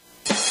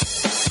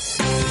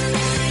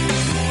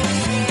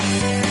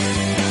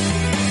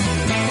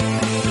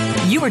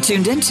 You are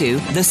tuned into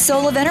The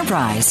Soul of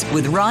Enterprise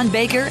with Ron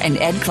Baker and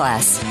Ed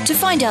Kless. To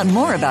find out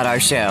more about our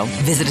show,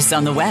 visit us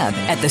on the web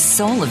at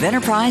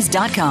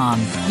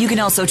thesoulofenterprise.com. You can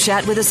also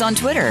chat with us on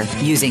Twitter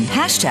using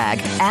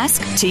hashtag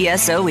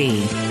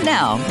AskTSOE.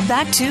 Now,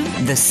 back to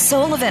The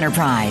Soul of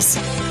Enterprise.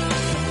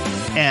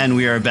 And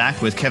we are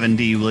back with Kevin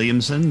D.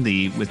 Williamson,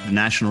 with the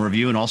National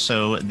Review and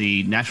also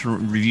the National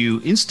Review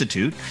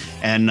Institute.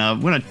 And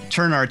we're going to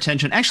turn our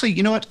attention. Actually,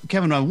 you know what,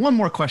 Kevin, one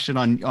more question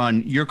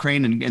on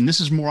Ukraine, and this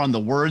is more on the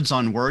words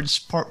on words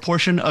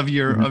portion of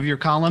your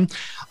column.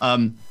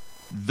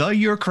 The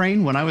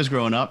Ukraine, when I was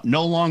growing up,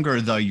 no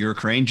longer the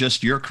Ukraine,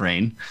 just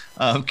Ukraine.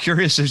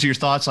 Curious as your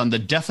thoughts on the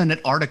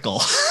definite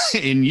article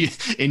in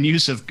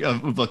use of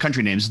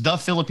country names. The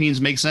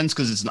Philippines makes sense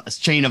because it's a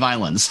chain of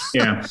islands.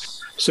 Yeah.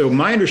 So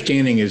my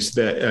understanding is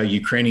that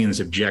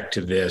Ukrainians object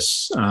to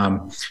this.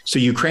 So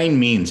Ukraine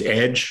means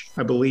edge,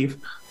 I believe.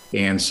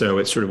 And so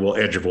it's sort of, well,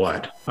 edge of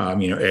what?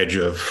 Edge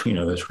of,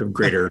 the sort of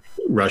greater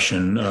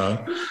Russian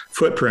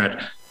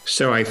footprint.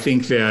 So I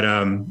think that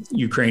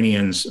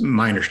Ukrainians,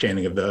 my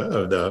understanding of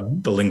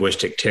the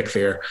linguistic tick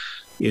there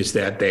is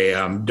that they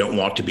don't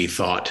want to be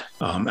thought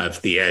of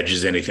the edge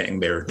as anything.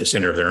 They're the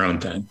center of their own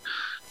thing.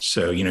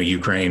 So,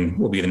 Ukraine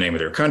will be the name of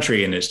their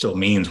country and it still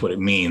means what it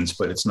means,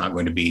 but it's not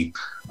going to be,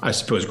 I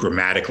suppose,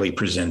 grammatically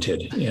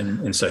presented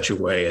in such a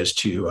way as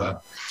to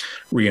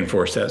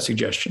reinforce that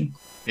suggestion.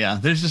 Yeah,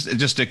 there's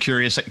just a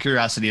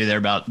curiosity there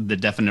about the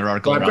definite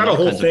article. Well, I've got a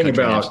whole thing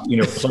about,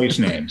 place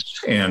names.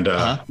 And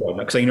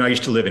because, I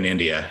used to live in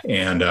India,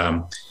 and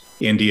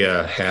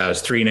India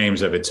has 3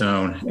 names of its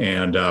own.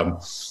 And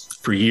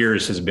for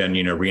years has been,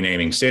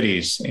 renaming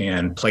cities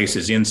and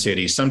places in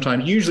cities.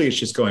 Sometimes, usually it's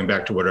just going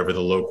back to whatever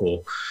the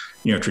local,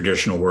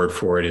 traditional word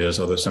for it is,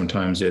 although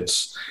sometimes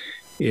it's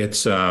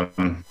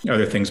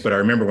other things. But I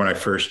remember when I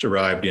first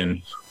arrived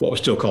in what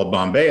was still called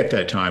Bombay at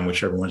that time,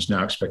 which everyone's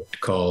now expected to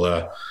call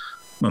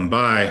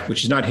Mumbai,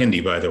 which is not Hindi,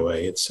 by the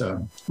way, it's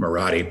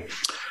Marathi.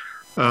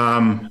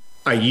 I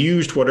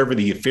used whatever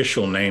the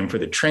official name for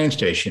the train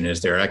station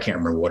is there. I can't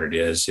remember what it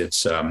is.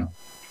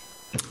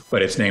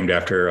 But it's named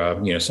after,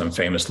 some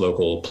famous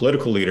local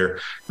political leader.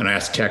 And I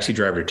asked the taxi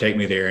driver to take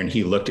me there, and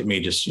he looked at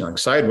me just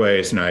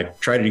sideways. And I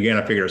tried it again.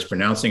 I figured I was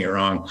pronouncing it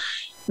wrong.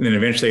 And then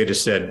eventually I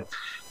just said,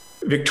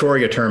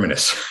 Victoria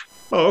Terminus.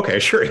 Oh, okay,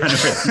 sure.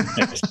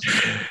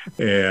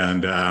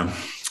 And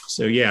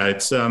so, yeah,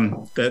 it's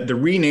the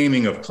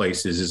renaming of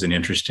places is an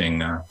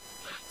interesting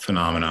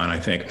phenomenon,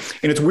 I think.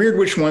 And it's weird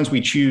which ones we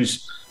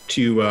choose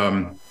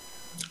to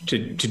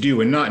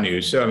do and not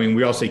do. So,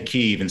 we all say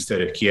Kyiv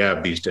instead of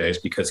Kiev these days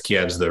because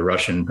Kiev's the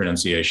Russian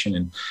pronunciation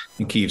and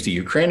Kyiv's the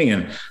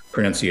Ukrainian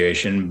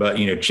pronunciation. But,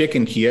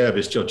 chicken Kiev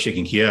is still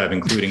chicken Kiev,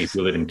 including if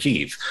you live in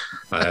Kyiv.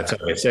 That's how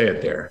they say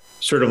it there.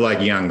 Sort of like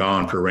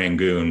Yangon for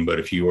Rangoon. But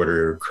if you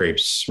order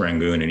crepes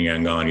Rangoon in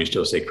Yangon, you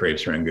still say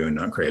crepes Rangoon,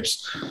 not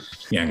crepes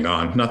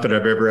Yangon. Not that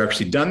I've ever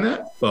actually done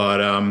that,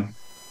 but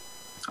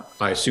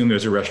I assume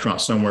there's a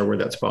restaurant somewhere where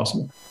that's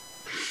possible.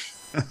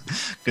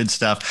 Good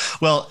stuff.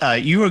 Well,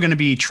 you are going to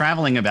be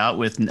traveling about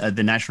with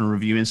the National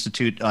Review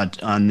Institute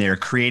on their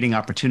Creating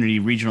Opportunity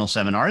regional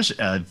seminars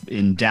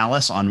in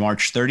Dallas on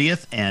March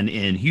 30th and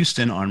in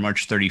Houston on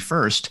March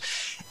 31st.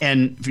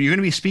 And you're going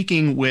to be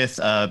speaking with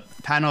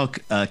Pano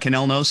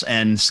Kanelnos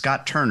and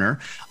Scott Turner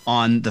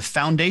on the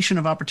Foundation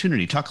of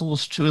Opportunity. Talk a little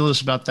to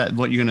us about that,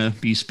 what you're going to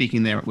be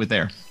speaking there.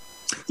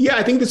 Yeah,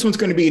 I think this one's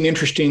going to be an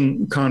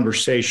interesting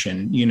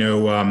conversation.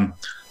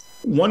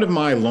 One of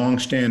my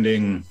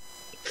longstanding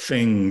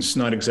things,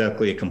 not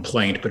exactly a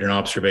complaint, but an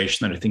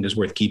observation that I think is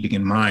worth keeping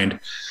in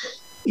mind,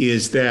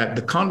 is that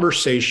the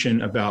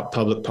conversation about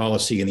public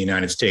policy in the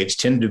United States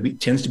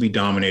tends to be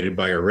dominated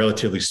by a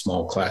relatively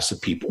small class of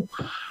people.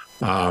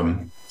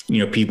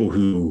 People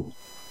who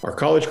are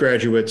college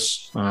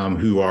graduates,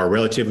 who are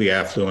relatively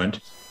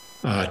affluent,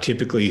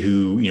 typically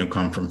who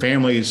come from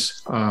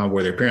families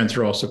where their parents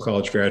are also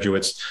college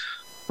graduates.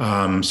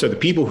 So the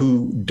people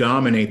who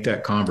dominate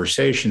that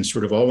conversation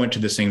sort of all went to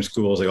the same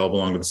schools. They all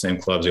belong to the same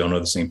clubs. They all know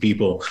the same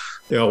people.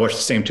 They all watch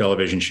the same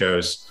television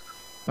shows.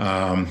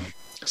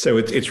 So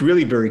it's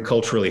really very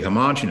culturally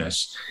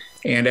homogenous.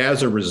 And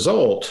as a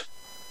result,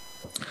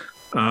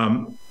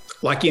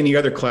 like any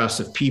other class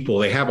of people,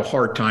 they have a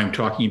hard time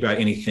talking about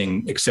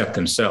anything except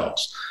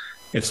themselves.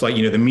 It's like,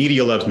 the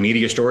media loves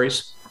media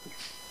stories.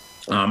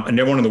 And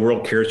no one in the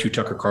world cares who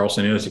Tucker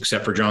Carlson is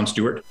except for Jon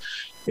Stewart.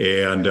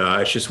 And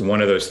it's just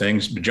one of those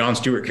things. But Jon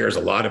Stewart cares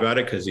a lot about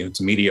it because it's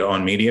a media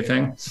on media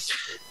thing.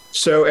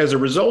 So as a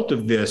result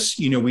of this,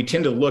 we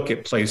tend to look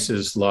at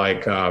places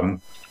like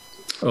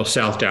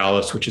South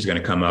Dallas, which is going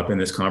to come up in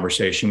this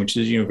conversation, which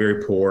is,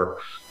 very poor,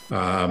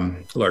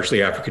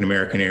 largely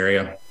African-American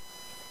area.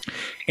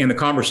 And the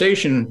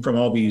conversation from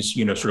all these,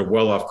 sort of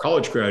well-off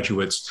college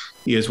graduates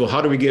is, well,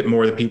 how do we get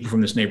more of the people from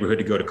this neighborhood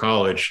to go to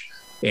college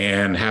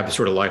and have the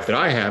sort of life that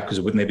I have?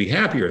 Because wouldn't they be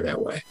happier that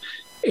way?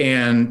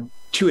 And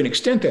to an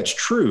extent, that's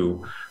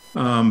true,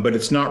 but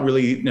it's not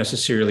really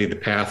necessarily the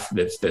path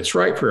that's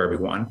right for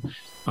everyone.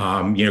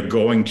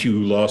 Going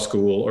to law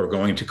school or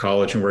going to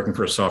college and working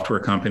for a software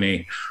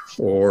company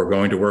or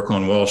going to work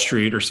on Wall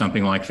Street or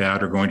something like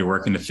that, or going to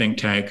work in a think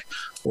tank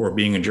or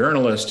being a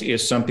journalist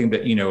is something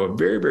that, a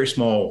very, very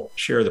small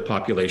share of the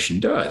population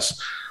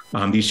does.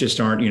 These just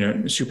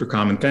aren't, super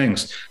common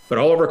things. But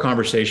all of our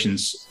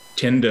conversations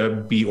tend to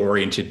be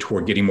oriented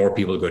toward getting more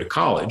people to go to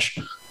college,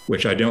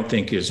 which I don't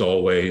think is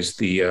always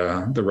the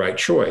right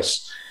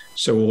choice.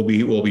 So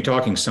we'll be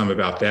talking some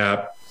about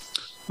that.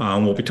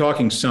 We'll be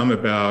talking some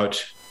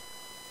about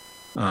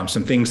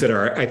some things that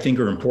I think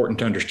are important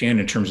to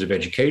understand in terms of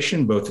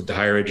education, both at the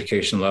higher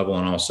education level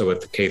and also at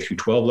the K through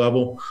 12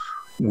 level,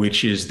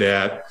 which is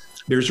that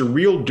there's a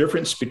real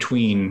difference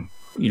between,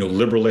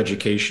 liberal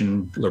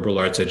education, liberal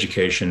arts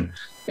education,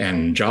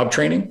 and job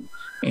training.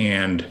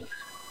 And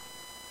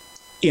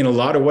in a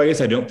lot of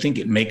ways, I don't think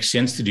it makes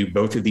sense to do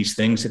both of these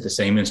things at the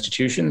same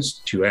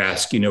institutions. To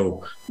ask,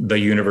 the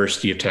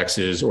University of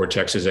Texas or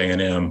Texas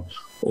A&M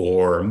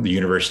or the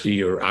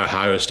University or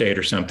Ohio State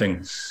or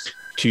something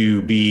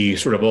to be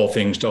sort of all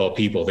things to all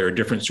people. There are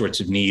different sorts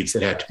of needs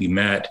that have to be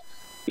met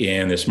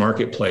in this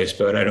marketplace,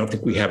 but I don't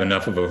think we have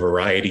enough of a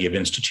variety of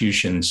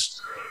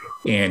institutions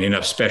and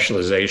enough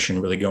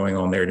specialization really going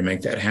on there to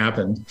make that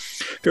happen.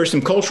 There are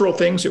some cultural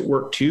things at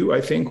work too,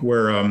 I think,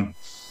 where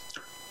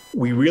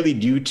we really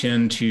do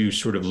tend to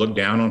sort of look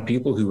down on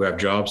people who have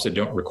jobs that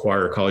don't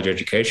require a college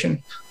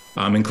education,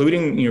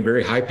 including,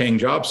 very high paying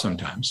jobs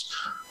sometimes,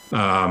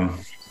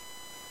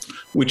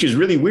 which is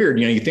really weird.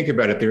 You think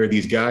about it, there are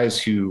these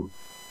guys who,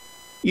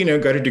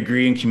 got a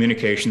degree in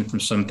communication from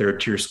some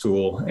third tier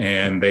school,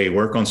 and they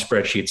work on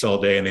spreadsheets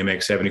all day and they make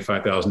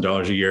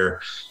 $75,000 a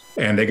year.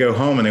 And they go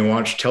home and they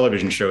watch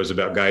television shows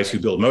about guys who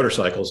build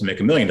motorcycles and make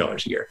 $1 million a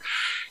year.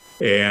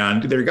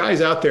 And there are guys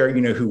out there,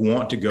 who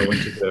want to go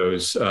into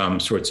those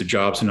sorts of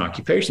jobs and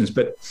occupations.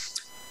 But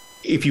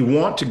if you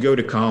want to go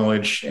to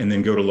college and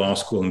then go to law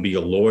school and be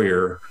a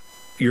lawyer,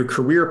 your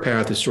career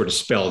path is sort of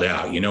spelled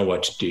out. You know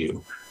what to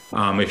do.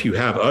 If you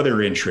have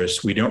other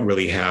interests, we don't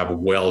really have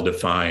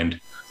well-defined,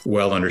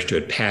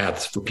 well-understood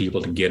paths for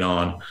people to get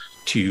on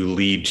to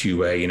lead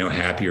to a,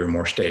 happier,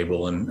 more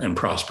stable and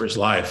prosperous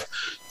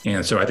life.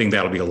 And so I think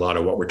that'll be a lot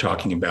of what we're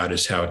talking about,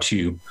 is how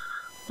to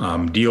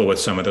deal with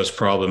some of those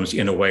problems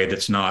in a way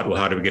that's not, well,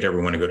 how do we get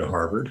everyone to go to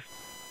Harvard?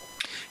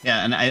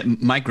 Yeah,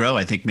 and Mike Rowe,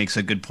 I think, makes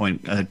a good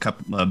point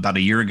about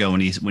a year ago when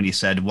he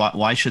said,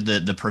 why should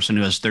the person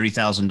who has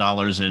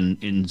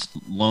 $30,000 in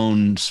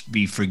loans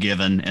be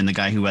forgiven, and the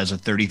guy who has a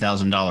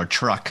 $30,000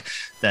 truck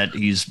that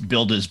he's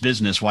built his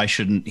business, why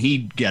shouldn't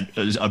he get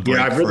a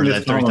break for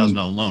that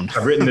 $30,000 loan?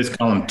 I've written this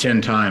column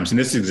 10 times, and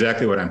this is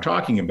exactly what I'm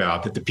talking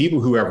about, that the people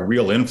who have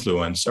real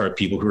influence are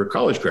people who are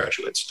college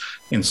graduates.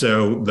 And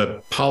so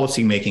the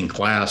policymaking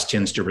class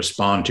tends to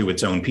respond to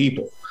its own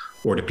people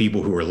or to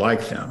people who are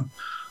like them.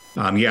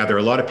 There are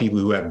a lot of people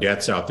who have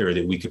debts out there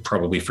that we could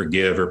probably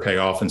forgive or pay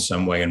off in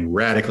some way and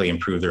radically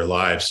improve their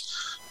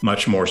lives,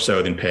 much more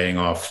so than paying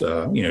off,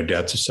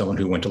 debts of someone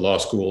who went to law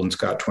school and's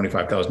got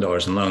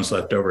 $25,000 in loans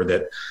left over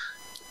that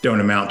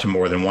don't amount to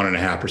more than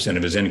 1.5%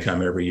 of his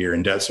income every year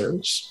in debt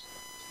service.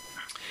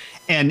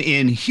 And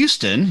in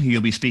Houston,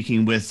 you'll be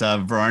speaking with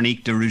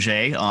Veronique de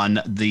Rouget on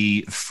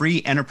the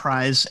free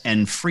enterprise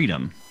and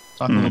freedom.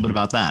 Talk a little bit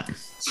about that.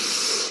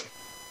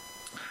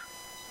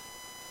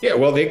 Yeah,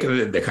 well, they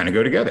kind of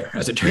go together,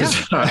 as it turns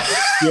out.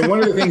 One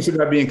of the things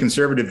about being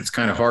conservative that's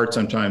kind of hard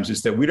sometimes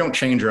is that we don't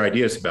change our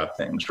ideas about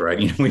things, right?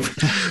 We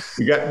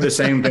got the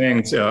same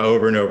things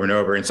over and over and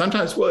over. And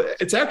sometimes, well,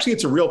 it's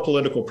a real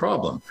political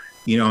problem.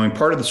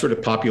 Part of the sort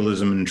of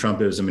populism and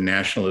Trumpism and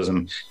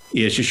nationalism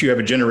is just you have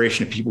a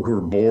generation of people who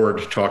are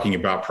bored talking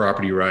about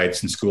property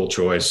rights and school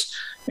choice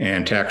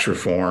and tax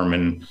reform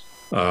and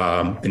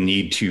the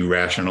need to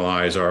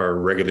rationalize our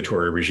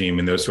regulatory regime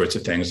and those sorts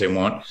of things. They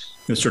want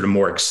sort of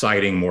more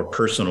exciting, more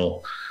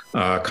personal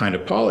kind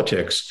of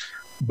politics.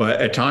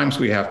 But at times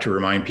we have to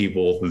remind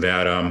people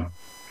that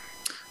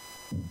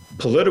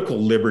political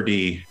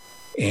liberty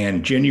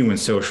and genuine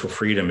social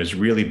freedom is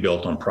really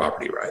built on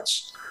property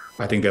rights.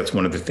 I think that's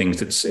one of the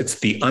things it's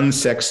the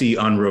unsexy,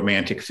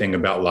 unromantic thing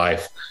about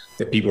life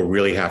that people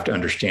really have to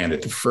understand,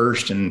 that the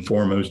first and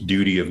foremost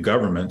duty of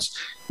governments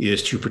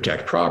is to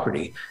protect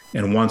property.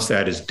 And once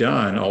that is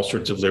done, all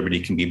sorts of liberty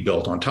can be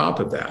built on top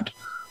of that.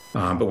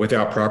 But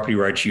without property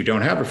rights, you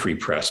don't have a free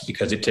press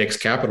because it takes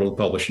capital to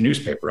publish a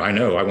newspaper. I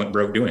know, I went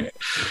broke doing it.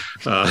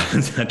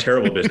 It's a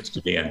terrible business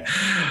to be in.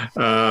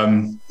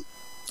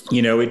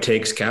 It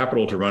takes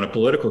capital to run a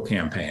political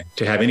campaign,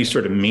 to have any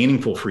sort of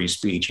meaningful free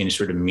speech, any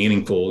sort of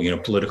meaningful,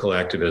 political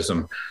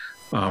activism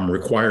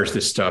requires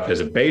this stuff as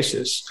a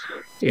basis.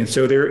 And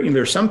so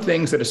there are some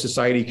things that a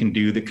society can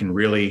do that can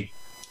really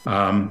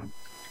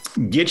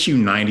get you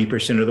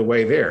 90% of the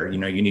way there.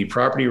 You need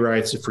property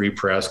rights, a free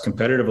press,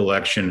 competitive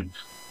election,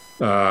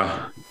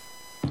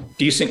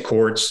 decent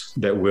courts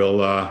that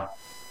will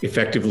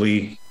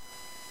effectively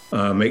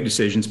make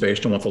decisions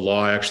based on what the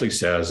law actually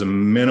says, a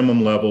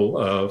minimum level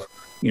of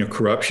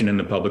corruption in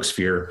the public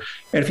sphere.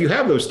 And if you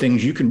have those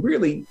things, you can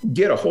really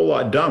get a whole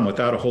lot done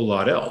without a whole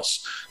lot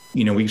else.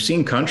 We've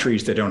seen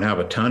countries that don't have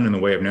a ton in the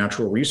way of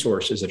natural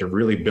resources that have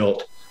really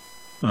built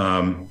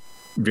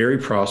very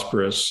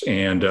prosperous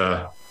and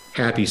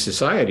happy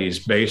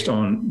societies based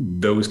on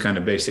those kind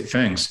of basic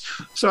things.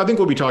 So I think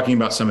we'll be talking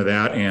about some of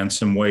that and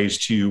some ways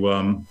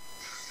to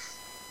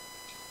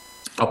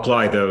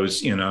apply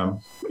those in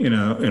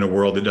a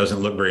world that doesn't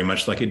look very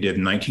much like it did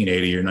in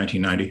 1980 or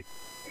 1990.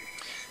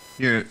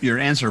 Your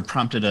answer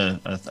prompted a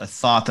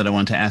thought that I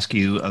wanted to ask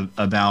you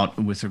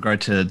about with regard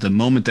to the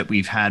moment that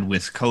we've had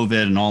with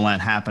COVID and all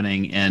that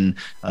happening, and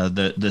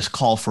this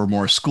call for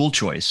more school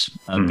choice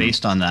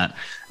based on that.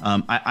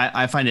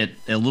 I find it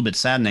a little bit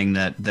saddening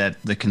that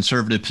the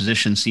conservative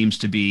position seems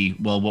to be,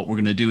 well, what we're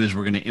going to do is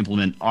we're going to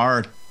implement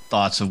our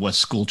thoughts of what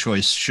school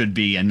choice should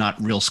be and not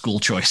real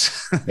school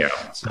choice. Yeah.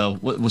 So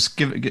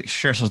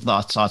share some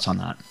thoughts on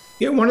that.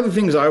 Yeah, one of the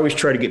things I always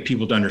try to get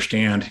people to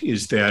understand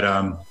is that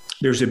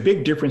there's a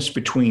big difference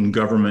between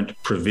government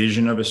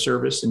provision of a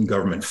service and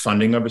government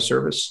funding of a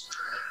service.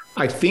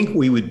 I think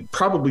we would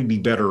probably be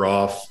better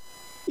off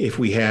if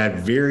we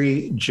had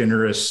very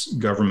generous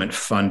government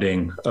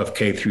funding of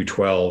K through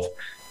 12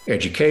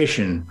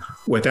 education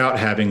without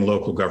having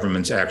local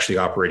governments actually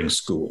operating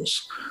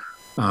schools.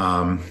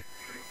 I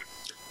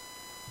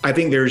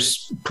think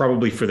there's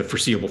probably for the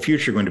foreseeable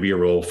future going to be a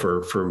role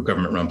for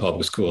government-run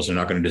public schools. They're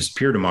not going to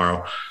disappear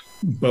tomorrow.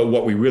 But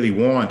what we really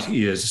want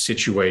is a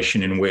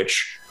situation in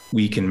which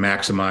we can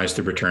maximize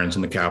the returns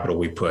on the capital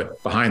we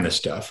put behind this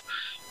stuff.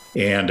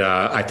 And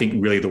I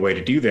think really the way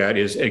to do that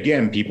is,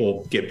 again,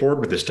 people get bored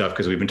with this stuff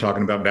because we've been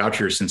talking about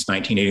vouchers since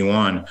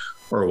 1981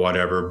 or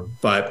whatever.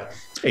 But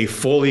a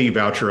fully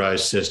voucherized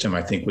system,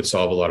 I think, would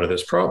solve a lot of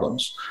those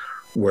problems,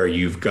 where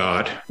you've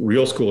got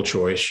real school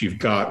choice, you've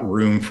got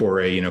room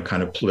for a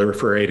kind of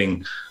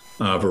proliferating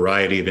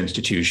variety of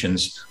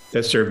institutions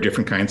that serve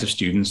different kinds of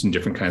students and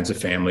different kinds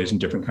of families and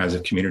different kinds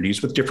of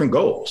communities with different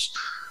goals.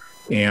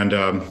 And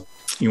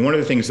one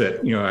of the things that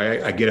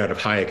I get out of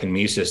Hayek and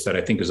Mises that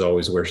I think is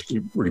always worth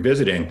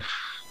revisiting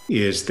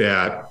is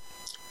that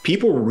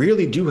people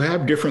really do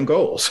have different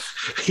goals.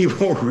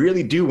 People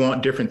really do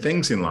want different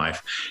things in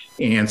life,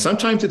 and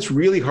sometimes it's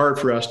really hard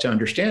for us to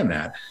understand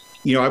that.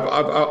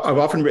 I've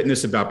often written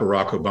this about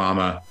Barack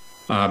Obama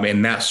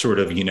and that sort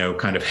of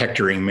kind of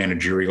hectoring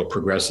managerial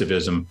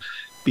progressivism,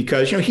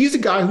 because he's a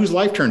guy whose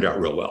life turned out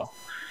real well.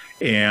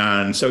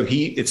 And so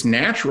it's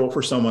natural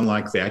for someone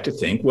like that to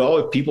think, well,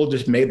 if people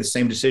just made the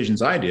same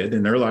decisions I did,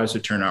 then their lives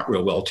would turn out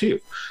real well too.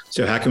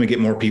 So how can we get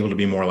more people to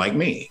be more like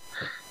me?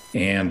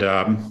 And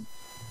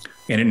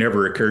it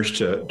never occurs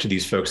to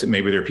these folks that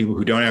maybe there are people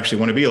who don't actually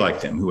want to be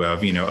like them, who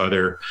have,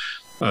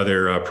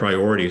 other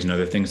priorities and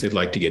other things they'd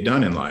like to get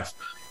done in life.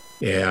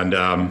 And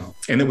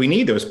that we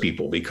need those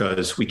people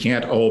because we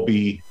can't all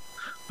be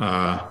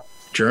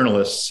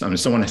journalists. I mean,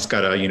 someone has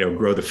got to,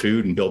 grow the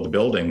food and build the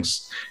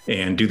buildings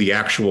and do the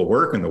actual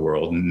work in the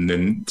world, and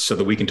then so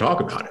that we can talk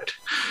about it.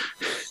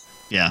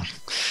 Yeah.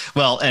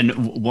 Well,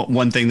 and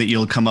one thing that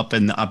you'll come up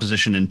in the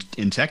opposition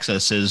in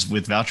Texas is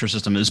with voucher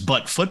system is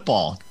but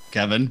football,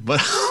 Kevin,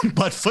 but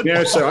football.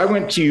 Yeah. So I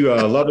went to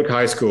Lubbock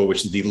High School,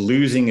 which is the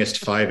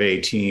losingest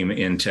 5A team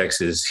in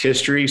Texas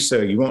history.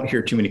 So you won't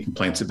hear too many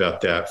complaints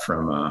about that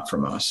from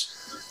us.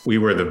 We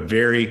were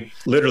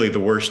literally the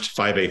worst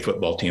 5A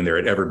football team there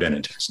had ever been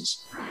in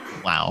Texas.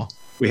 Wow.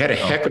 We had a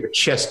heck of a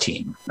chess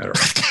team.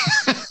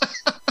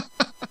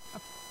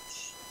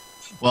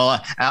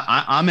 Well,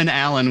 I'm in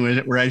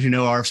Allen, where, as you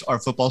know, our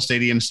football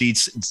stadium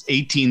seats it's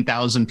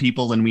 18,000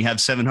 people, and we have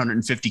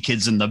 750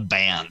 kids in the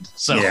band.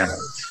 So, yeah.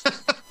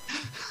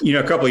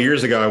 A couple of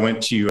years ago, I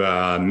went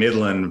to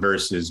Midland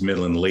versus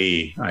Midland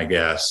Lee, I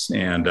guess,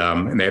 and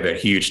they have that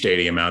huge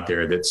stadium out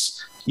there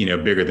that's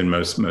bigger than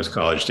most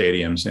college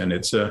stadiums, and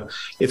it's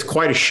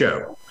quite a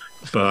show.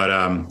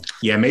 But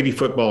maybe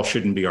football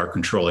shouldn't be our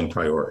controlling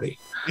priority.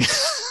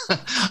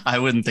 I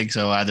wouldn't think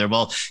so either.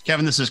 Well,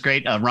 Kevin, this is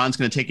great. Ron's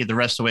going to take you the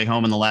rest of the way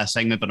home in the last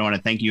segment, but I want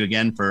to thank you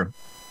again for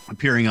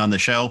appearing on the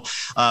show.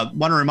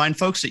 Want to remind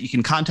folks that you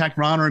can contact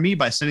Ron or me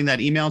by sending that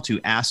email to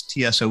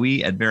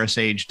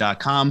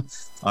asktsoe@verasage.com.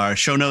 Our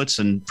show notes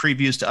and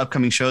previews to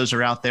upcoming shows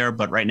are out there,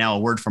 but right now a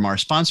word from our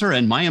sponsor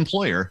and my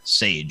employer,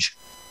 Sage.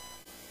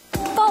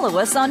 follow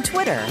us on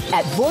Twitter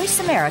at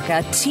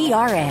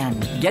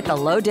VoiceAmericaTRN. Get the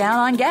lowdown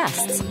on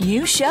guests,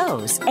 new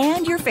shows,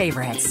 and your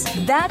favorites.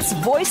 That's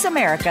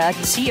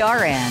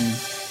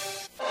VoiceAmericaTRN.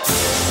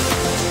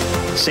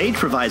 Sage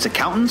provides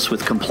accountants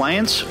with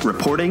compliance,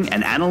 reporting,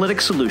 and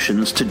analytic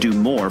solutions to do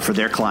more for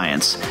their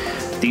clients.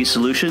 These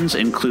solutions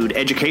include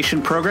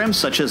education programs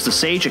such as the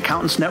Sage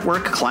Accountants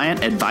Network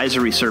Client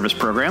Advisory Service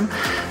Program.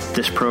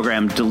 This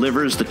program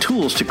delivers the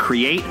tools to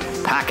create,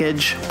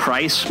 package,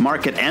 price,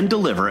 market, and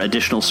deliver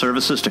additional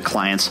services to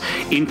clients,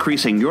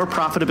 increasing your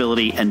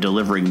profitability and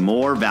delivering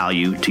more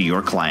value to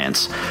your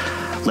clients.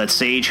 Let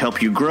Sage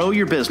help you grow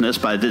your business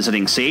by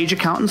visiting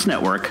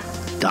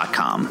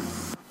sageaccountantsnetwork.com.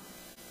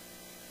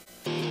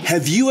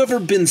 Have you ever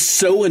been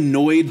so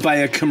annoyed by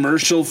a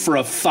commercial for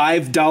a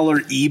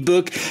 $5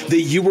 ebook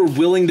that you were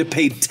willing to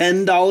pay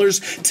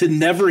 $10 to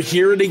never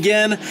hear it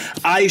again?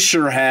 I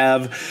sure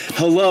have.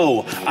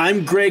 Hello,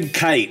 I'm Greg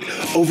Kite.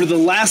 Over the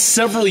last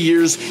several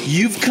years,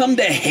 you've come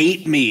to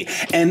hate me,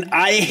 and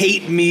I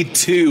hate me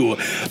too.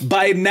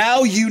 By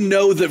now, you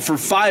know that for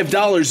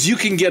 $5, you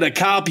can get a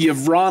copy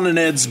of Ron and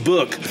Ed's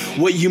book.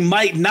 What you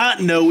might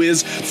not know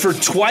is for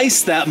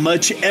twice that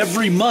much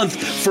every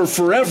month for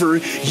forever,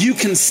 you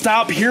can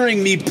stop hearing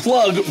me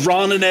plug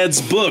Ron and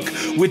Ed's book,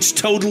 which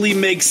totally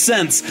makes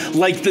sense,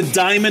 like the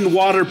Diamond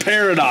Water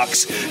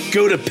Paradox.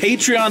 Go to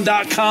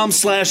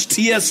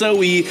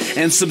patreon.com/TSOE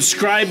and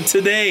subscribe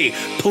today.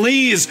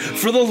 Please,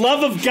 for the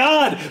love of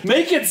God,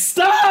 make it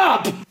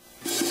stop!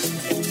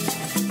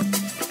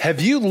 Have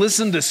you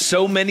listened to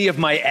so many of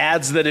my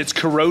ads that it's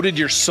corroded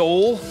your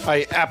soul?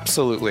 I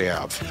absolutely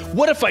have.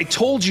 What if I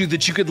told you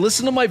that you could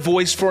listen to my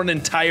voice for an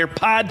entire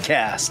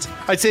podcast?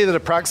 I'd say that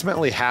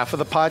approximately half of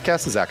the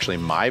podcast is actually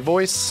my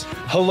voice.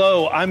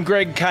 Hello, I'm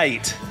Greg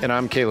Kite. And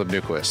I'm Caleb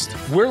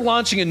Newquist. We're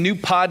launching a new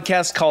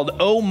podcast called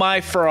Oh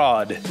My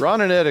Fraud. Ron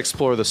and Ed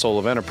explore the soul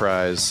of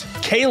enterprise.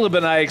 Caleb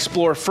and I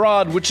explore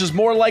fraud, which is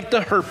more like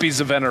the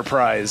herpes of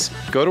enterprise.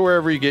 Go to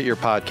wherever you get your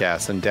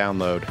podcasts and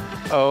download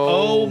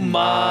Oh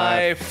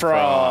My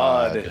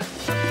Fraud.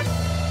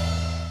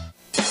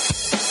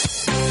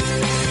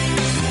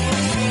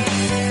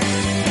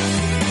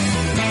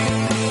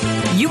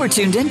 You are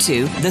tuned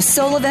into The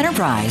Soul of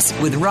Enterprise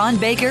with Ron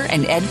Baker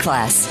and Ed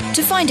Kless.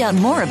 To find out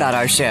more about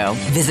our show,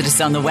 visit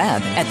us on the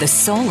web at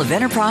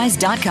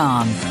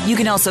thesoulofenterprise.com. You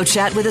can also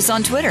chat with us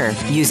on Twitter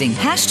using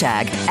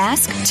hashtag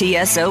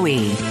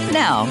AskTSOE.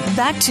 Now,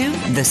 back to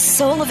The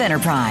Soul of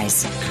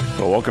Enterprise.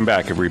 Well, welcome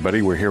back,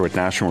 everybody. We're here with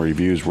National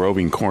Review's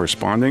roving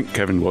correspondent,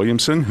 Kevin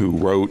Williamson, who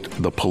wrote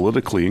The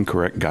Politically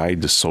Incorrect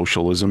Guide to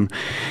Socialism.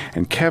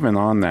 And Kevin,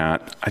 on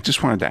that, I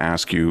just wanted to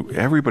ask you,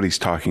 everybody's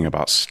talking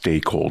about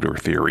stakeholder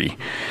theory.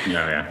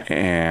 Yeah.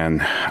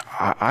 And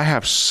I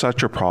have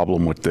such a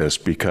problem with this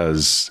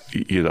because,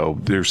 you know,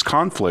 there's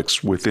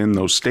conflicts within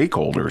those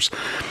stakeholders.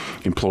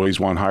 Employees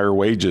want higher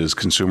wages,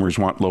 consumers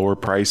want lower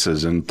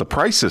prices, and the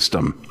price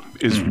system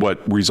is what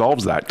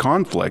resolves that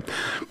conflict.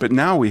 But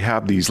now we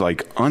have these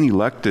like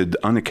unelected,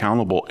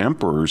 unaccountable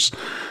emperors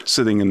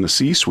sitting in the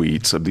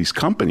C-suites of these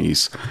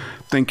companies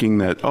thinking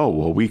that, oh,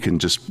 well, we can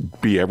just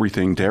be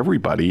everything to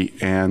everybody,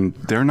 and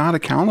they're not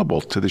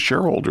accountable to the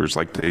shareholders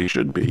like they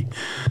should be.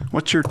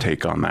 What's your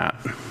take on that?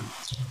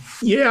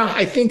 Yeah,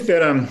 I think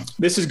that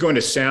this is going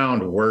to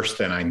sound worse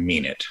than I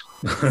mean it.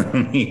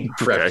 Let me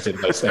preface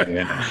it by saying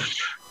that.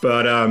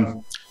 But I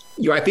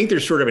think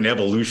there's sort of an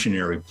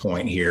evolutionary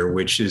point here,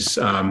 which is,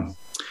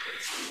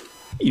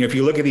 if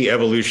you look at the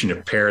evolution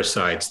of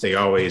parasites, they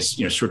always,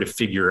 sort of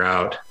figure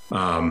out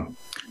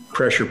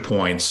pressure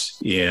points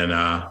in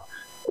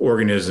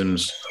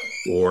organisms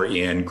or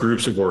in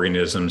groups of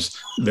organisms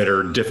that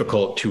are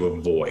difficult to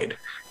avoid.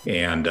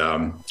 And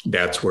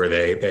that's where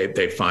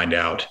they find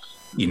out,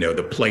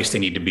 the place they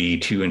need to be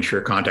to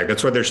ensure contact.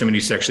 That's why there's so many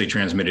sexually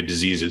transmitted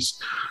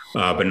diseases,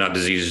 but not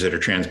diseases that are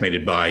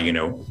transmitted by,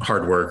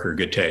 hard work or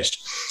good taste.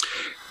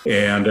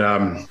 And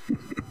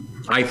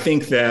I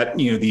think that,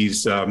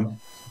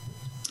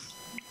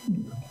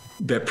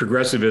 that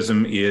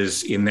progressivism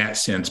is in that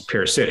sense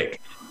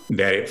parasitic,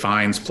 that it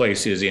finds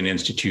places in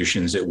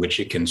institutions at which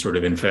it can sort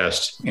of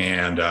infest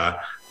and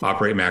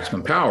operate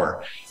maximum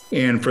power.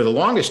 And for the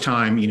longest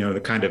time,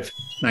 the kind of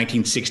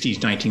 1960s,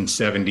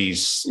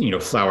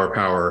 1970s, flower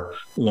power,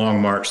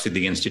 long march through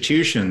the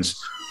institutions,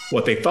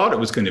 what they thought it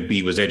was going to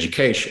be was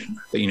education.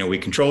 That, we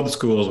control the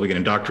schools, we can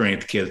indoctrinate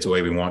the kids the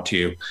way we want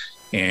to,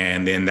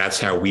 and then that's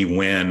how we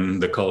win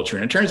the culture.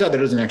 And it turns out that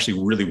doesn't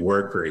actually really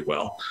work very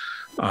well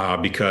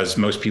because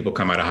most people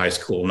come out of high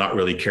school not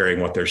really caring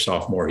what their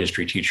sophomore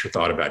history teacher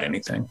thought about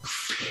anything.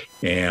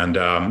 And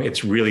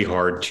it's really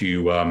hard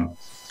to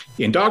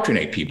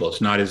indoctrinate people.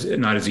 It's not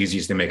as easy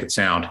as they make it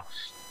sound.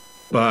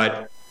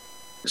 But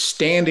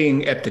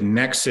standing at the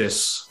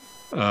nexus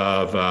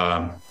of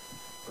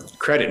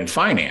credit and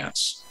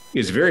finance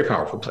is a very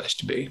powerful place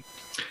to be.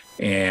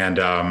 And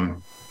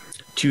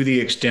to the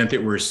extent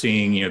that we're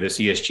seeing, this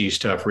ESG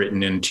stuff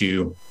written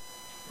into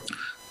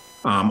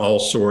all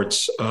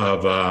sorts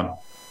of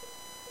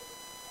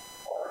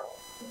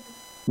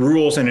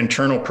rules and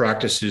internal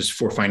practices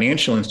for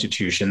financial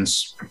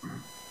institutions,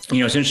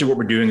 essentially what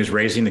we're doing is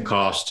raising the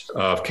cost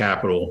of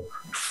capital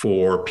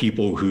for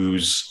people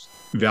whose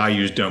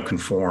values don't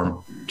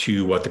conform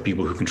to what the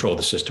people who control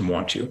the system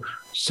want to.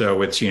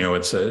 So it's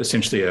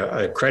essentially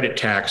a credit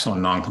tax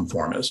on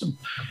nonconformism.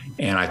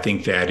 And I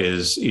think that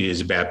is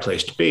a bad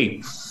place to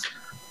be.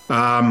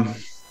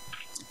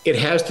 It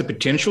has the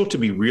potential to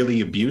be really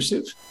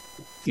abusive.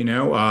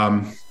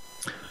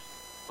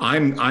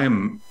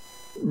 I'm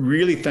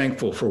really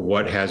thankful for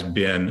what has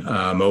been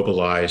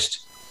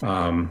mobilized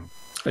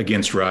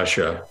against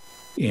Russia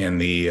in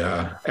the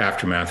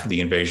aftermath of the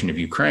invasion of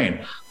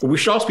Ukraine. But we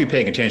should also be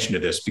paying attention to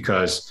this,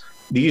 because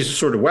these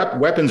sort of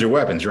weapons are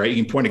weapons, right?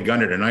 You can point a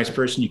gun at a nice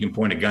person, you can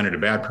point a gun at a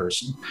bad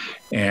person.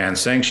 And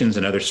sanctions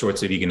and other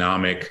sorts of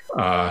economic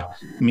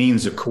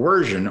means of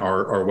coercion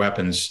are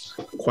weapons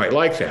quite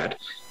like that.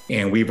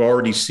 And we've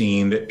already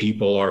seen that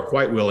people are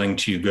quite willing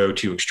to go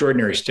to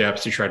extraordinary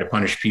steps to try to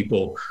punish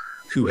people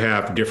who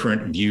have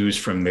different views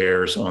from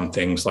theirs on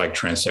things like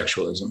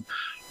transsexualism,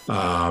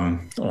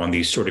 on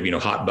these sort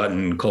of, hot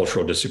button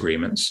cultural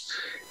disagreements.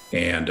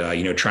 And,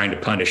 trying to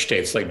punish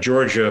states like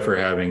Georgia for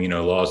having,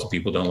 laws that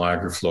people don't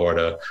like, or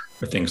Florida,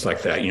 or things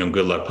like that.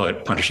 Good luck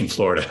punishing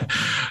Florida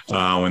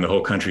when the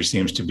whole country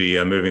seems to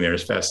be moving there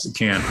as fast as it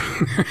can.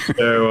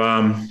 So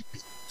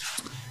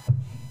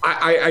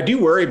I do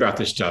worry about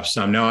this stuff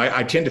some. Now,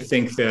 I tend to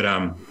think that,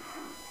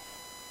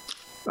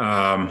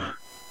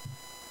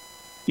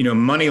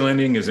 money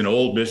lending is an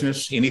old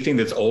business. Anything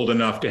that's old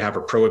enough to have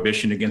a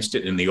prohibition against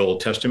it in the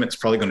Old Testament is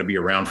probably going to be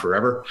around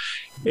forever.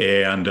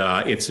 And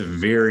it's a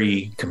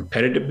very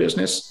competitive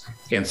business.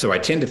 And so I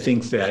tend to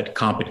think that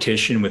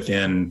competition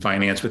within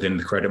finance, within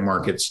the credit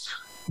markets,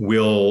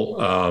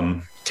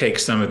 will take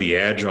some of the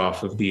edge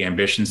off of the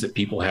ambitions that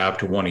people have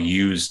to want to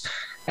use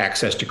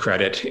access to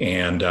credit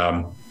and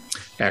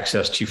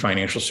access to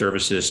financial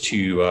services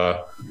to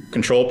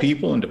control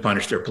people and to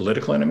punish their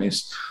political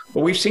enemies.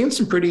 But we've seen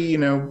some pretty,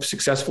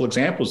 successful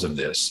examples of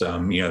this.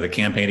 The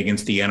campaign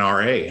against the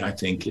NRA, I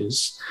think,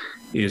 is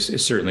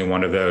certainly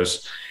one of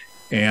those.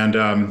 And,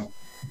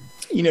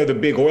 the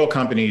big oil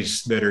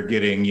companies that are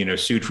getting,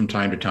 sued from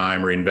time to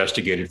time or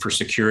investigated for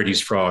securities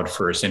fraud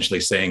for essentially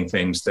saying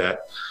things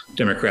that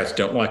Democrats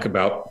don't like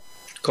about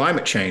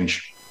climate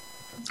change,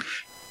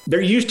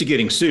 they're used to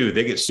getting sued.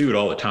 They get sued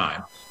all the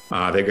time.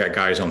 They've got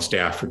guys on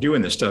staff for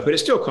doing this stuff, but it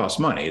still costs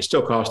money. It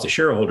still costs the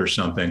shareholders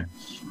something.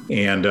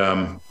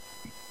 And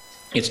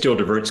it still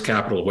diverts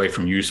capital away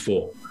from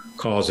useful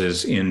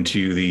causes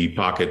into the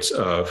pockets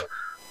of,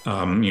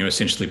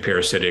 essentially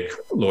parasitic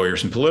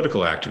lawyers and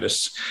political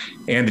activists.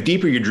 And the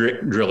deeper you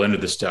drill into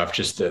this stuff,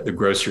 just the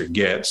grosser it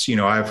gets.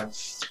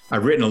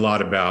 I've written a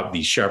lot about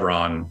the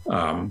Chevron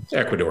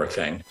Ecuador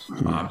thing.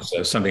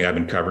 So something I've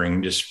been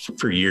covering just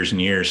for years and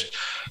years.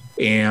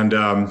 And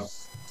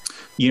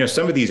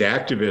some of these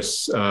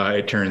activists,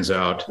 it turns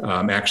out,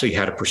 actually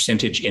had a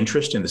percentage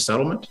interest in the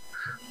settlement.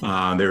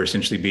 They're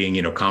essentially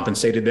being,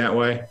 compensated that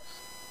way.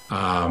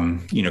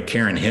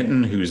 Karen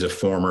Hinton, who's a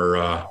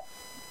former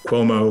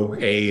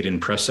Cuomo aide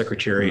and press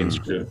secretary and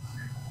sort of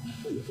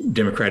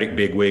Democratic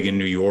bigwig in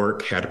New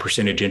York, had a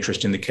percentage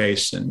interest in the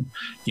case and,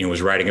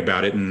 was writing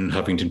about it in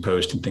Huffington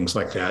Post and things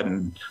like that,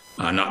 and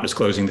not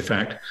disclosing the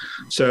fact.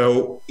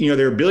 So,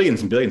 there are billions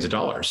and billions of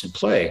dollars in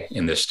play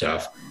in this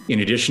stuff,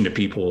 in addition to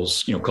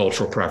people's,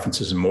 cultural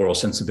preferences and moral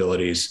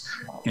sensibilities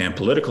and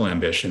political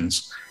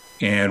ambitions.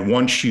 And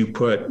once you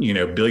put,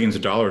 billions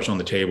of dollars on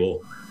the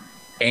table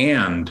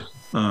and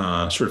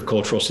sort of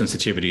cultural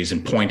sensitivities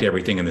and point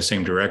everything in the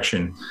same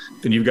direction,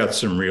 then you've got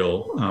some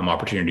real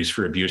opportunities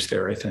for abuse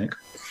there, I think.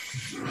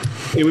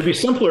 It would be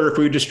simpler if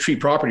we would just treat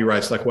property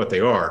rights like what they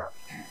are,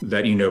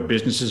 that,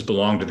 businesses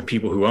belong to the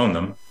people who own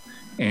them,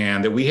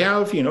 and that we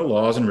have,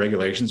 laws and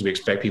regulations. We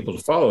expect people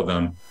to follow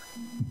them,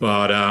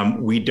 but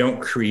we don't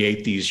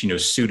create these,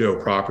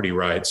 pseudo property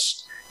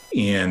rights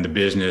in the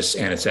business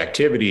and its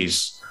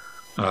activities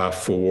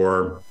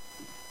for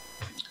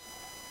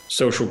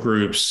social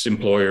groups,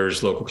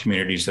 employers, local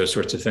communities, those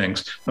sorts of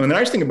things. I mean, the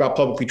nice thing about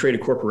publicly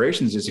traded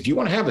corporations is if you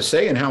want to have a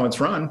say in how it's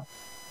run,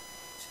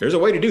 there's a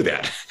way to do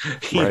that.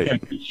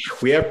 Right.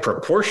 We have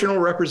proportional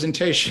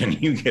representation.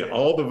 You get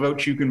all the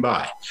votes you can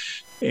buy.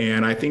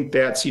 And I think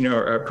that's,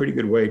 a pretty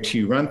good way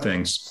to run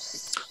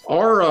things.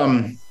 Our,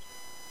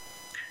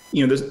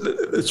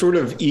 the sort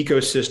of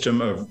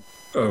ecosystem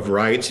of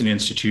rights and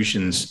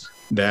institutions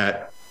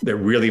that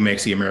really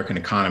makes the American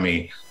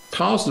economy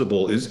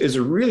possible is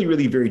a really,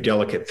 really very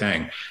delicate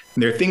thing.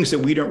 And there are things that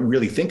we don't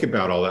really think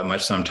about all that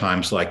much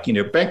sometimes, like,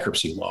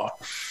 bankruptcy law,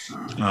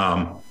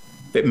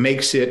 that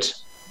makes it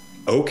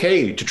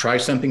okay to try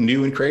something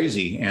new and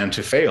crazy and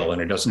to fail,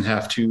 and it doesn't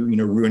have to,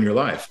 ruin your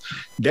life.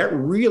 That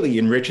really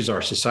enriches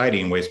our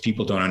society in ways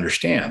people don't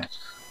understand,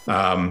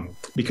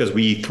 because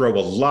we throw a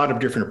lot of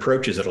different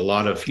approaches at a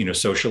lot of,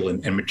 social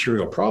and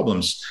material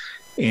problems.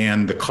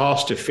 And the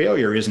cost of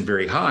failure isn't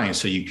very high. And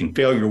so you can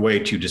fail your way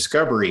to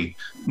discovery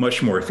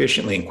much more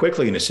efficiently and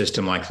quickly in a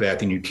system like that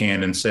than you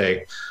can in,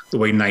 say, the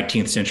way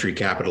 19th century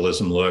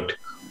capitalism looked,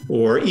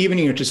 or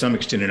even to some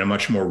extent in a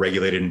much more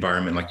regulated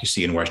environment like you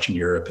see in Western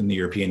Europe and the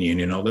European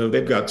Union, although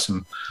they've got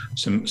some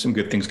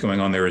good things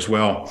going on there as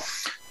well.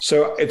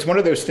 So it's one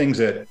of those things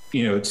that,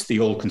 it's the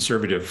old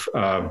conservative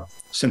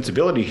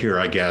sensibility here,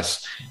 I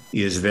guess,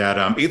 is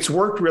that it's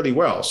worked really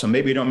well. So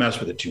maybe don't mess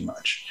with it too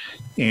much.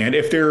 And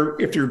if there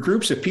are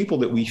groups of people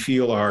that we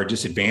feel are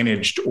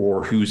disadvantaged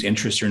or whose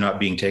interests are not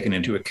being taken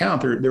into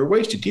account, there are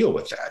ways to deal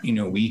with that.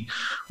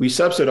 We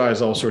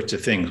subsidize all sorts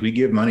of things. We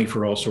give money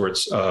for all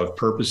sorts of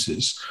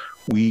purposes.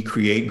 We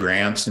create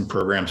grants and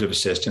programs of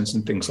assistance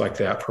and things like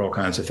that for all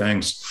kinds of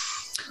things.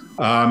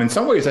 In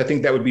some ways, I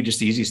think that would be just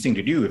the easiest thing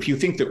to do. If you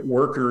think that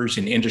workers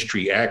in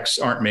industry X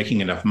aren't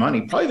making enough money,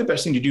 probably the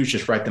best thing to do is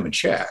just write them a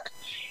check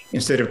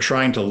instead of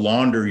trying to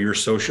launder your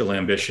social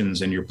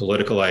ambitions and your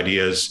political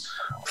ideas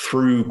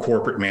through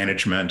corporate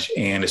management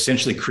and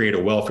essentially create a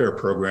welfare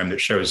program that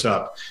shows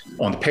up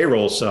on the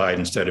payroll side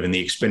instead of in the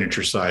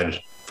expenditure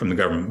side from the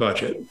government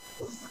budget.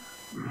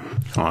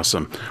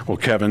 Awesome. Well,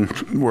 Kevin,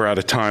 we're out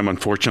of time,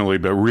 unfortunately,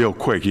 but real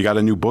quick, you got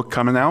a new book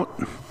coming out?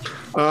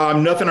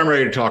 Nothing I'm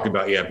ready to talk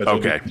about yet, but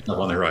okay, stuff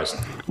on the horizon.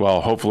 Well,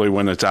 hopefully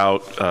when it's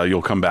out,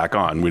 you'll come back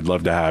on. We'd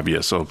love to have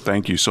you. So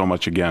thank you so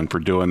much again for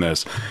doing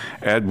this.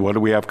 Ed, what do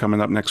we have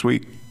coming up next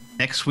week?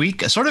 Next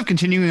week, sort of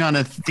continuing on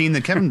a theme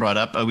that Kevin brought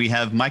up, we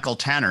have Michael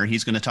Tanner.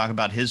 He's going to talk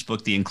about his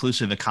book, The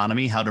Inclusive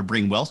Economy, How to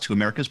Bring Wealth to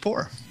America's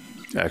Poor.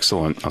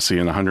 Excellent. I'll see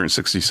you in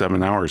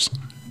 167 hours.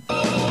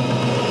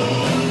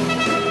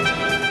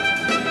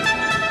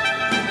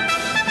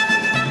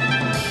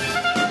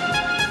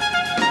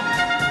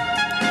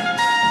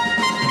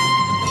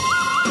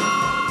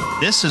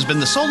 This has been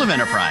The Soul of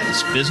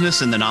Enterprise,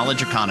 Business in the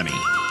Knowledge Economy,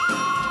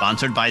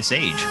 sponsored by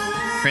Sage,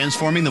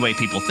 transforming the way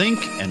people think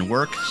and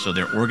work so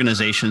their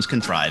organizations can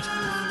thrive.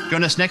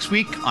 Join us next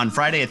week on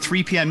Friday at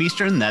 3 p.m.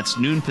 Eastern, that's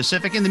noon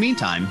Pacific. In the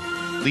meantime,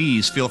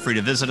 please feel free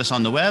to visit us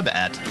on the web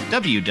at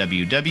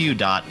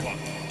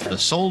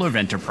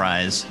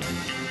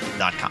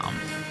www.thesoulofenterprise.com.